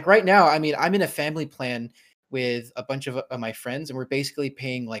 Because like right now, I mean, I'm in a family plan with a bunch of my friends, and we're basically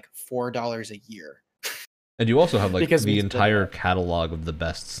paying like $4 a year. And you also have like the entire catalog of the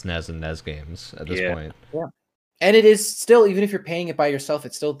best SNES and NES games at this point. Yeah. And it is still, even if you're paying it by yourself,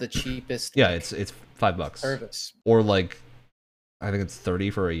 it's still the cheapest. Yeah, it's $5 service. Or like, I think it's 30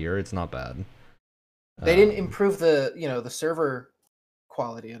 for a year. It's not bad. They didn't improve the server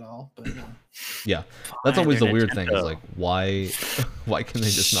quality at all. But yeah, that's always the weird thing. Is Nintendo. like why can they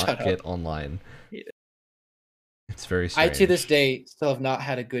just not Shut up. get online? It's very strange. I to this day still have not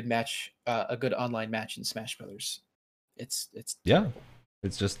had a good match, a good online match in Smash Brothers. It's yeah,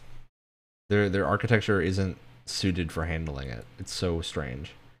 it's just their architecture isn't suited for handling it. It's so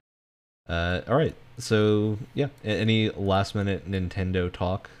strange. All right, so yeah, any last minute Nintendo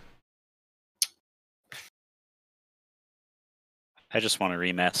talk? I just want a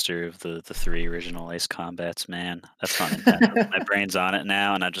remaster of the 3 original Ace Combats, man. That's not Nintendo. My brain's on it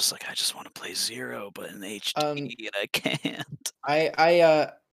now, and I just want to play 0, but in HD, and I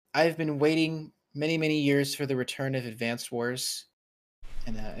can't. I've been waiting many years for the return of Advanced Wars,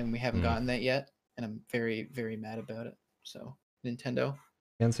 and we haven't gotten that yet, and I'm very mad about it. So Nintendo.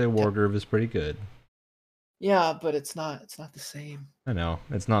 Can't say Wargroove is pretty good. Yeah, but it's not the same. I know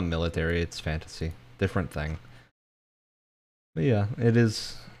it's not military; it's fantasy, different thing. But yeah, it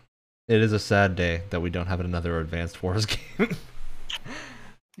is a sad day that we don't have another Advanced Wars game.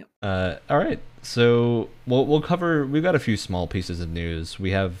 Yep. All right, so we'll cover. We've got a few small pieces of news.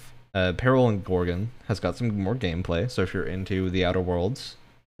 We have Peril and Gorgon has got some more gameplay. So if you're into the Outer Worlds,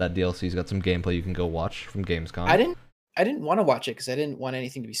 that DLC's got some gameplay you can go watch from Gamescom. I didn't want to watch it because I didn't want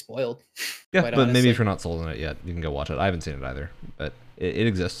anything to be spoiled. Yeah, but honestly, maybe if you're not sold on it yet, you can go watch it. I haven't seen it either, but it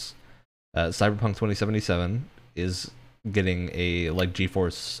exists. Cyberpunk 2077 is getting a like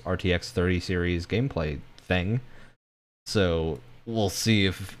GeForce RTX 30 series gameplay thing, so we'll see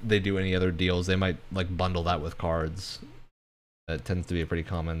if they do any other deals. They might like bundle that with cards. That tends to be a pretty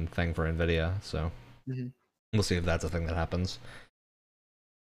common thing for Nvidia, so we'll see if that's a thing that happens.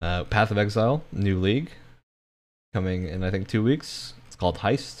 Path of Exile, new league, coming in I think 2 weeks. It's called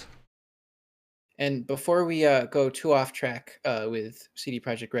Heist. And before we go too off track with CD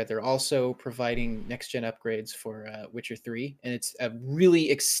Projekt Red, they're also providing next-gen upgrades for Witcher 3, and it's a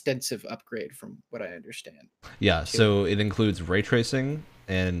really extensive upgrade from what I understand. Yeah, so it includes ray tracing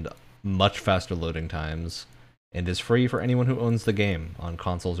and much faster loading times, and is free for anyone who owns the game on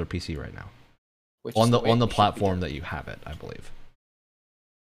consoles or PC right now. On the platform that you have it, I believe.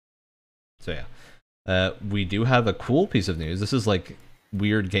 So yeah. We do have a cool piece of news. This is like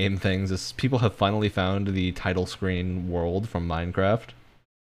weird game things. People have finally found the title screen world from Minecraft.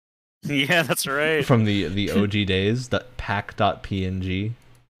 Yeah, that's right. From the OG days, that pack.png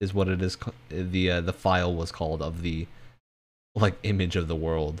is what it is. The file was called of the like image of the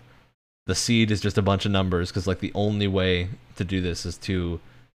world. The seed is just a bunch of numbers because like the only way to do this is to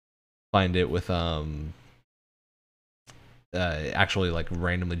find it with actually like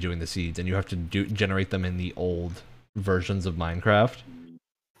randomly doing the seeds, and you have to generate them in the old versions of Minecraft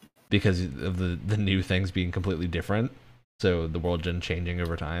because of the new things being completely different, so the world changing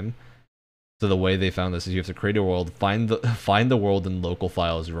over time. So the way they found this is you have to create a world, find the world in local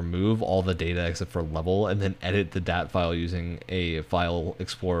files, remove all the data except for level, and then edit the dat file using a file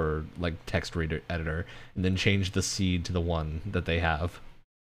explorer like text reader editor, and then change the seed to the one that they have.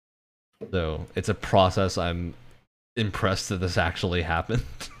 So it's a process. I'm impressed that this actually happened.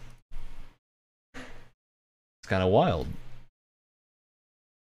 It's kind of wild.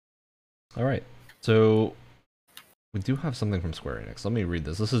 All right, so we do have something from Square Enix. Let me read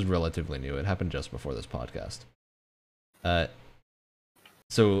this. This is relatively new. It happened just before this podcast.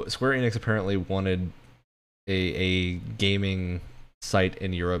 So Square Enix apparently wanted a gaming site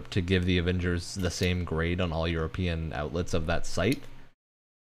in Europe to give the Avengers the same grade on all European outlets of that site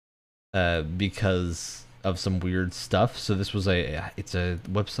because of some weird stuff. So this was it's a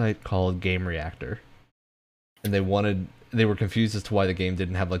website called Game Reactor, and they were confused as to why the game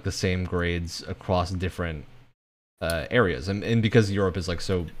didn't have like the same grades across different areas, and because Europe is like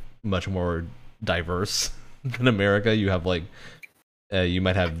so much more diverse than America, you have like you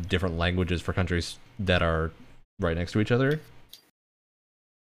might have different languages for countries that are right next to each other.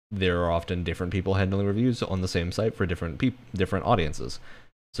 There are often different people handling reviews on the same site for different audiences.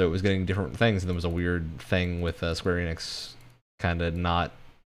 So it was getting different things, and there was a weird thing with Square Enix kind of not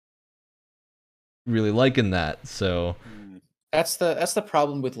really liking that. So that's the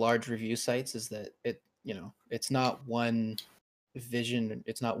problem with large review sites, is that it's not one vision,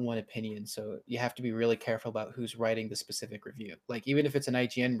 it's not one opinion. So you have to be really careful about who's writing the specific review. Like even if it's an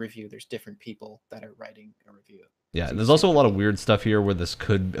IGN review, there's different people that are writing a review. Yeah, and there's also a lot of weird stuff here where this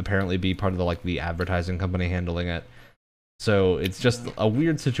could apparently be part of the advertising company handling it. So it's just a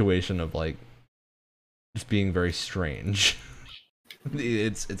weird situation of like just being very strange.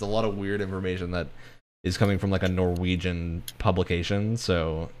 It's a lot of weird information that is coming from like a Norwegian publication,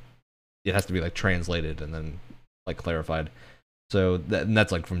 so it has to be like translated and then like clarified. So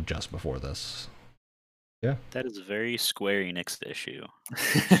that's like from just before this. Yeah. That is a very Square Enix issue.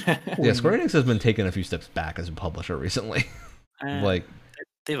 Yeah, Square Enix has been taking a few steps back as a publisher recently. Like,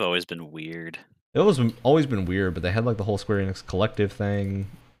 they've always been weird. It always been weird, but they had like the whole Square Enix collective thing.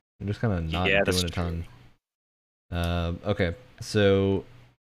 They're just kind of not doing a ton. Okay, so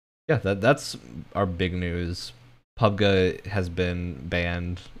yeah, that's our big news. PUBG has been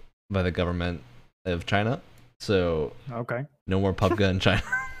banned by the government of China, so okay, no more PUBG in China.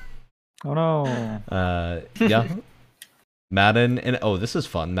 Oh no. Yeah. Madden and this is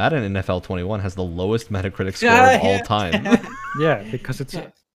fun. Madden NFL 21 has the lowest Metacritic score of all time. Yeah, because it's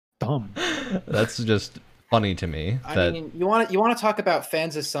dumb. That's just funny to me. I mean, you want to talk about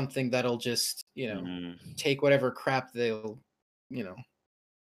fans as something that'll just take whatever crap they're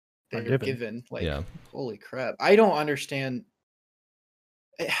given. Like, holy crap! I don't understand.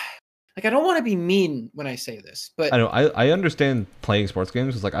 Like, I don't want to be mean when I say this, but I know I understand playing sports games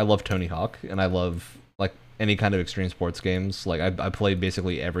because like I love Tony Hawk and I love like any kind of extreme sports games. Like I played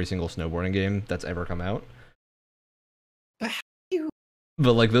basically every single snowboarding game that's ever come out.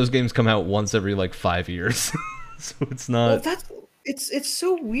 But like those games come out once every like 5 years, so it's not. Well, it's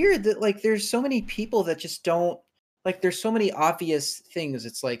so weird that like there's so many people that just don't like. There's so many obvious things.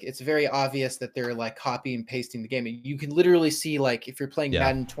 It's like it's very obvious that they're like copy and pasting the game. And you can literally see like if you're playing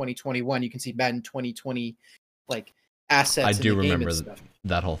Madden 2021, you can see Madden 2020 like assets. I do remember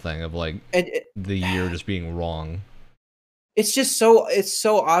that whole thing of like the year just being wrong. It's just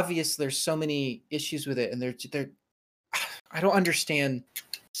so obvious. There's so many issues with it, and they're I don't understand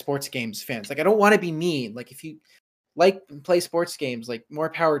sports games fans. Like, I don't want to be mean. Like, if you like play sports games, like more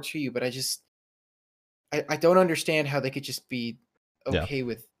power to you. But I don't understand how they could just be okay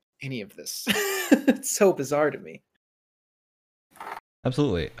with any of this. It's so bizarre to me.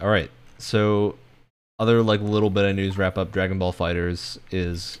 Absolutely. All right. So, other like little bit of news wrap up. Dragon Ball FighterZ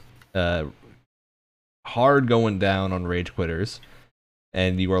is hard going down on rage quitters.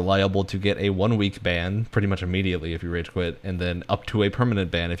 And you are liable to get a 1 week ban pretty much immediately if you rage quit, and then up to a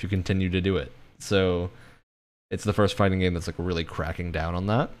permanent ban if you continue to do it. So it's the first fighting game that's like really cracking down on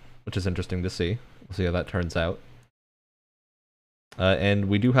that, which is interesting to see. We'll see how that turns out. And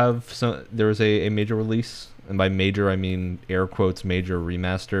we do have there is a major release, and by major I mean air quotes major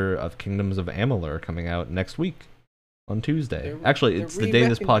remaster of Kingdoms of Amalur coming out next week on Tuesday. Actually, it's the day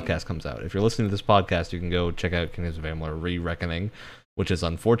this podcast comes out. If you're listening to this podcast, you can go check out Kingdoms of Amalur Re-Reckoning, which is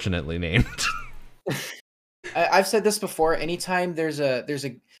unfortunately named. I've said this before. Anytime there's a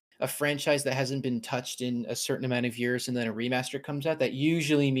franchise that hasn't been touched in a certain amount of years, and then a remaster comes out, that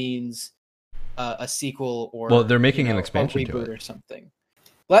usually means a sequel or they're making an expansion to it or something.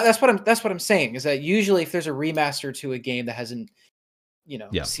 Well, that's what I'm saying. Is that usually if there's a remaster to a game that hasn't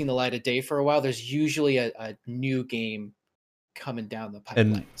seen the light of day for a while, there's usually a new game coming down the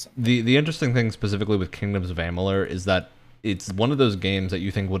pipeline. And the interesting thing specifically with Kingdoms of Amalur is that it's one of those games that you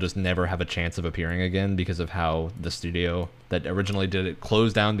think will just never have a chance of appearing again because of how the studio that originally did it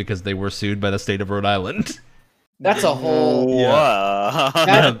closed down because they were sued by the state of Rhode Island. That's a whole.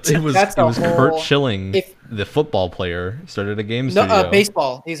 It was Kurt Schilling, the football player, started a game studio. No,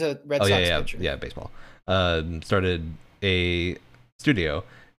 baseball. He's a Red Sox pitcher. Yeah, baseball. Started a studio,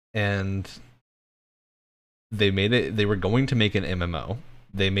 and they made it. They were going to make an MMO.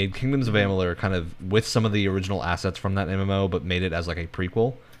 They made Kingdoms of Amalur kind of with some of the original assets from that MMO, but made it as like a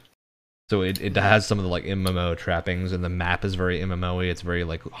prequel. So it has some of the like MMO trappings, and the map is very MMO-y. It's very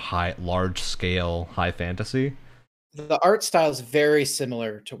like large scale, high fantasy. The art style is very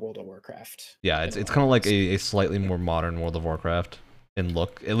similar to World of Warcraft. Yeah, it's kind of like a slightly more modern World of Warcraft in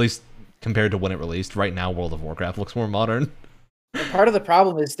look, at least compared to when it released. Right now, World of Warcraft looks more modern. And part of the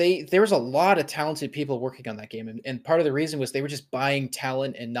problem is there was a lot of talented people working on that game, and part of the reason was they were just buying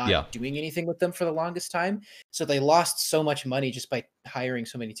talent and not doing anything with them for the longest time. So they lost so much money just by hiring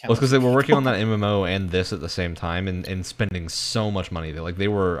so many talent. Well, it's because they were working on that MMO and this at the same time, and spending so much money. They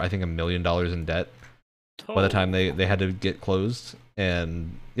were I think $1 million in debt by the time they had to get closed,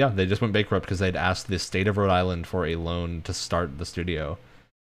 and yeah, they just went bankrupt because they'd asked the state of Rhode Island for a loan to start the studio.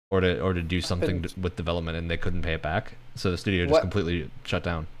 Or to do something with development, and they couldn't pay it back, so the studio just completely shut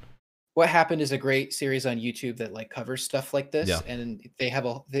down. What happened is a great series on YouTube that like covers stuff like this, and he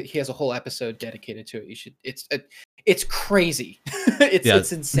has a whole episode dedicated to it. You should. It's crazy.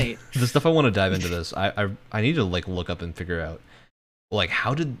 It's insane. The stuff I want to dive into this, I need to like look up and figure out, like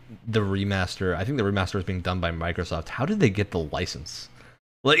how did the remaster? I think the remaster is being done by Microsoft. How did they get the license?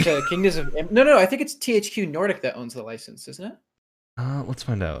 Like Kingdoms of no, I think it's THQ Nordic that owns the license, isn't it? Let's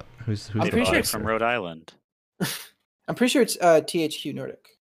find out. Who's I'm pretty sure it's from Rhode Island. I'm pretty sure it's THQ Nordic.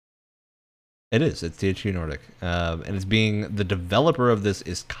 It is. It's THQ Nordic, and it's being the developer of this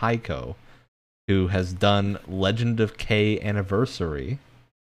is Kaiko, who has done Legend of K Anniversary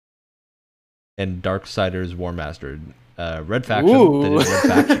and Darksiders War Mastered. Red Faction. They did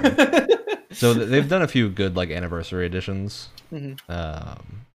Red Faction. So they've done a few good like anniversary editions.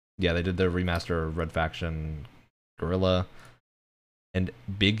 Yeah, they did the remaster of Red Faction, Guerrilla, and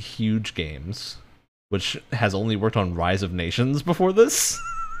Big Huge Games, which has only worked on Rise of Nations before this.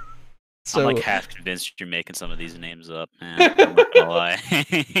 So, I'm like half convinced you're making some of these names up, man. I'm not gonna lie.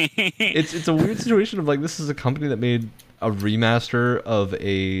 It's a weird situation of like, this is a company that made a remaster of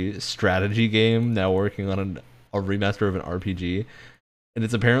a strategy game, now working on a remaster of an RPG, and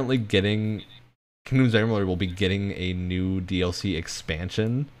it's apparently getting Kingdoms of Amalur will be getting a new DLC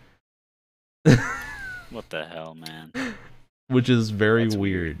expansion. What the hell, man? Which is very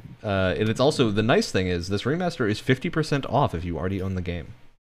weird. And it's also, the nice thing is this remaster is 50% off if you already own the game.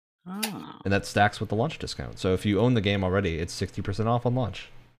 Oh. And that stacks with the launch discount. So if you own the game already, it's 60% off on launch.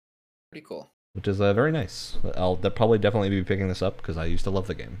 Pretty cool. Which is very nice. I'll probably definitely be picking this up because I used to love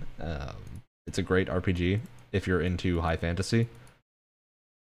the game. It's a great RPG if you're into high fantasy.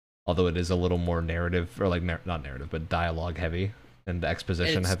 Although it is a little more narrative, or like not narrative, but dialogue heavy and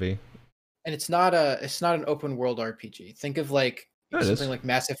exposition heavy. And it's not an open world RPG. Think of like something like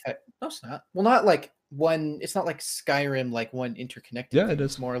Mass Effect. No, it's not. Well, not like one. It's not like Skyrim, like one interconnected. Yeah, it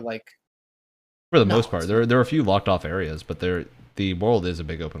is. It's more like, for the most part, there are a few locked off areas, but the world is a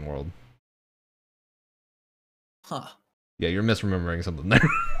big open world. Huh. Yeah, you're misremembering something there.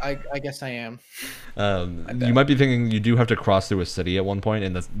 I guess I am. You might be thinking you do have to cross through a city at one point,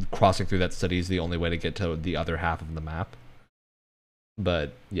 and crossing through that city is the only way to get to the other half of the map.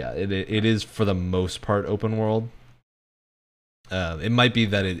 But yeah, it is for the most part open world. It might be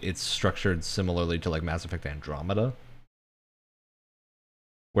that it's structured similarly to like Mass Effect Andromeda,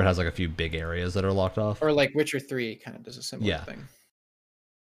 where it has like a few big areas that are locked off. Or like Witcher 3 kind of does a similar thing.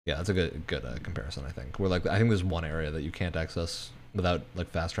 Yeah, that's a good comparison, I think. Where like I think there's one area that you can't access without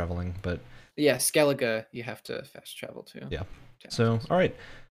like fast traveling, but yeah, Skellige you have to fast travel to. Yeah. So all right,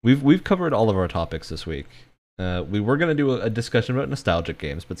 we've covered all of our topics this week. We were gonna do a discussion about nostalgic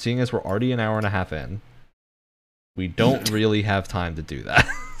games, but seeing as we're already an hour and a half in, we don't really have time to do that.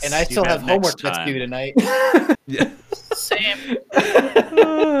 And I still have homework let's do tonight. Yeah. Same.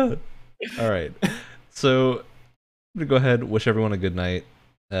 All right. So I'm gonna go ahead, wish everyone a good night.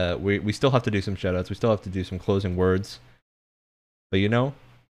 We still have to do some shoutouts. We still have to do some closing words. But you know,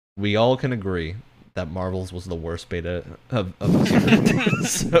 we all can agree that Marvel's was the worst beta of the series.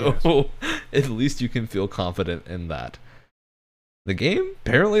 So at least you can feel confident in that. The game,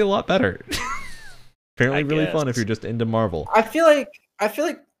 apparently a lot better. Apparently really fun if you're just into Marvel. I feel like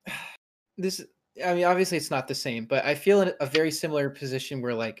this, I mean, obviously it's not the same, but I feel in a very similar position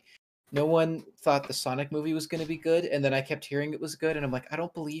where like no one thought the Sonic movie was going to be good, and then I kept hearing it was good, and I'm like, I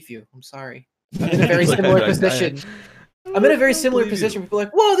don't believe you. I'm sorry. I'm in a very similar position. I'm in a very similar position. People are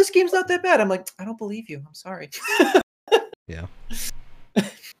like, whoa, this game's not that bad. I'm like, I don't believe you. I'm sorry. Yeah.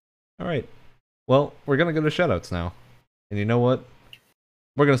 All right. Well, we're going to go to shoutouts now. And you know what?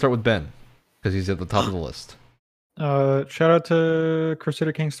 We're going to start with Ben, because he's at the top of the list. Shout out to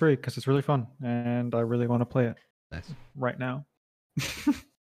Crusader Kings 3, because it's really fun, and I really want to play it. Nice. Right now.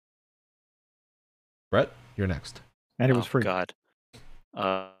 Brett, you're next. And it was free. God.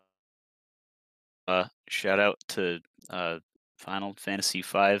 Shout out to Final Fantasy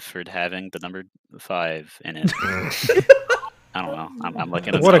V for having the number 5 in it. I don't know. I'm like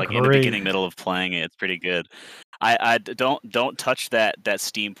in the beginning, middle of playing it. It's pretty good. I don't touch that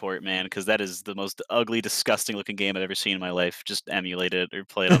Steam port, man, because that is the most ugly, disgusting looking game I've ever seen in my life. Just emulate it or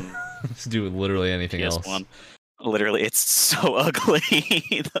play it on. Just do literally anything PS1. else. Literally, it's so ugly.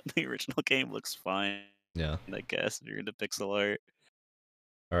 The original game looks fine. Yeah. I guess if you're into pixel art.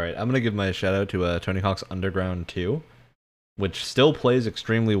 All right, I'm gonna give my shout out to Tony Hawk's Underground 2, which still plays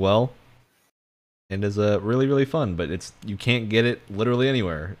extremely well, and is really really fun. But you can't get it literally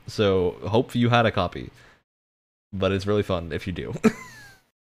anywhere. So hope you had a copy, but it's really fun if you do.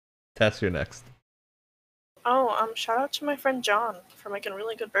 Tess, you're next. Oh, shout out to my friend John for making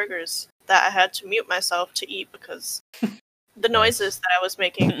really good burgers that I had to mute myself to eat because the noises that I was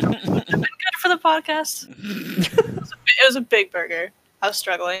making would have been good for the podcast. It was a big burger. I was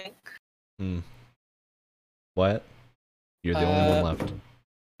struggling. Wyatt, you're the only one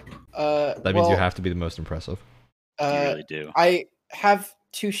left. That means you have to be the most impressive. You really do. I have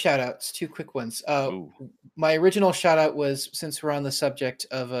two shout outs, two quick ones. My original shout out was, since we're on the subject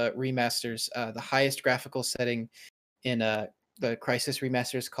of remasters, the highest graphical setting in the Crysis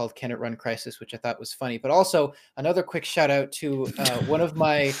remasters called Can It Run Crysis, which I thought was funny. But also another quick shout out to one of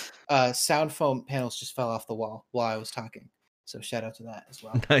my sound foam panels just fell off the wall while I was talking. So shout out to that as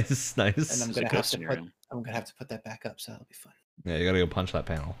well. Nice. And It's a ghost in your room. I'm gonna have to put that back up, so that'll be fun. Yeah, you gotta go punch that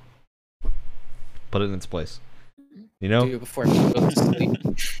panel. Put it in its place. You know? Do it before I go to sleep.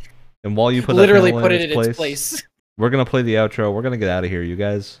 And while you put Literally that put panel it in its place. we're gonna play the outro. We're gonna get out of here, you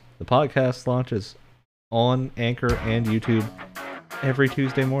guys. The podcast launches on Anchor and YouTube every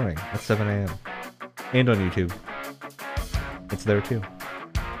Tuesday morning at 7 a.m. And on YouTube. It's there too.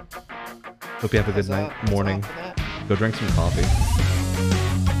 Hope you have a good night, morning. Go drink some coffee.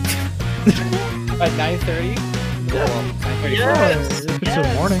 At 9:30? Yeah. Well, 9:30. Yes. If it's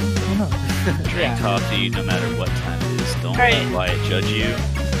a morning, why not? Drink coffee no matter what time it is. Don't Right. let Wyatt judge you.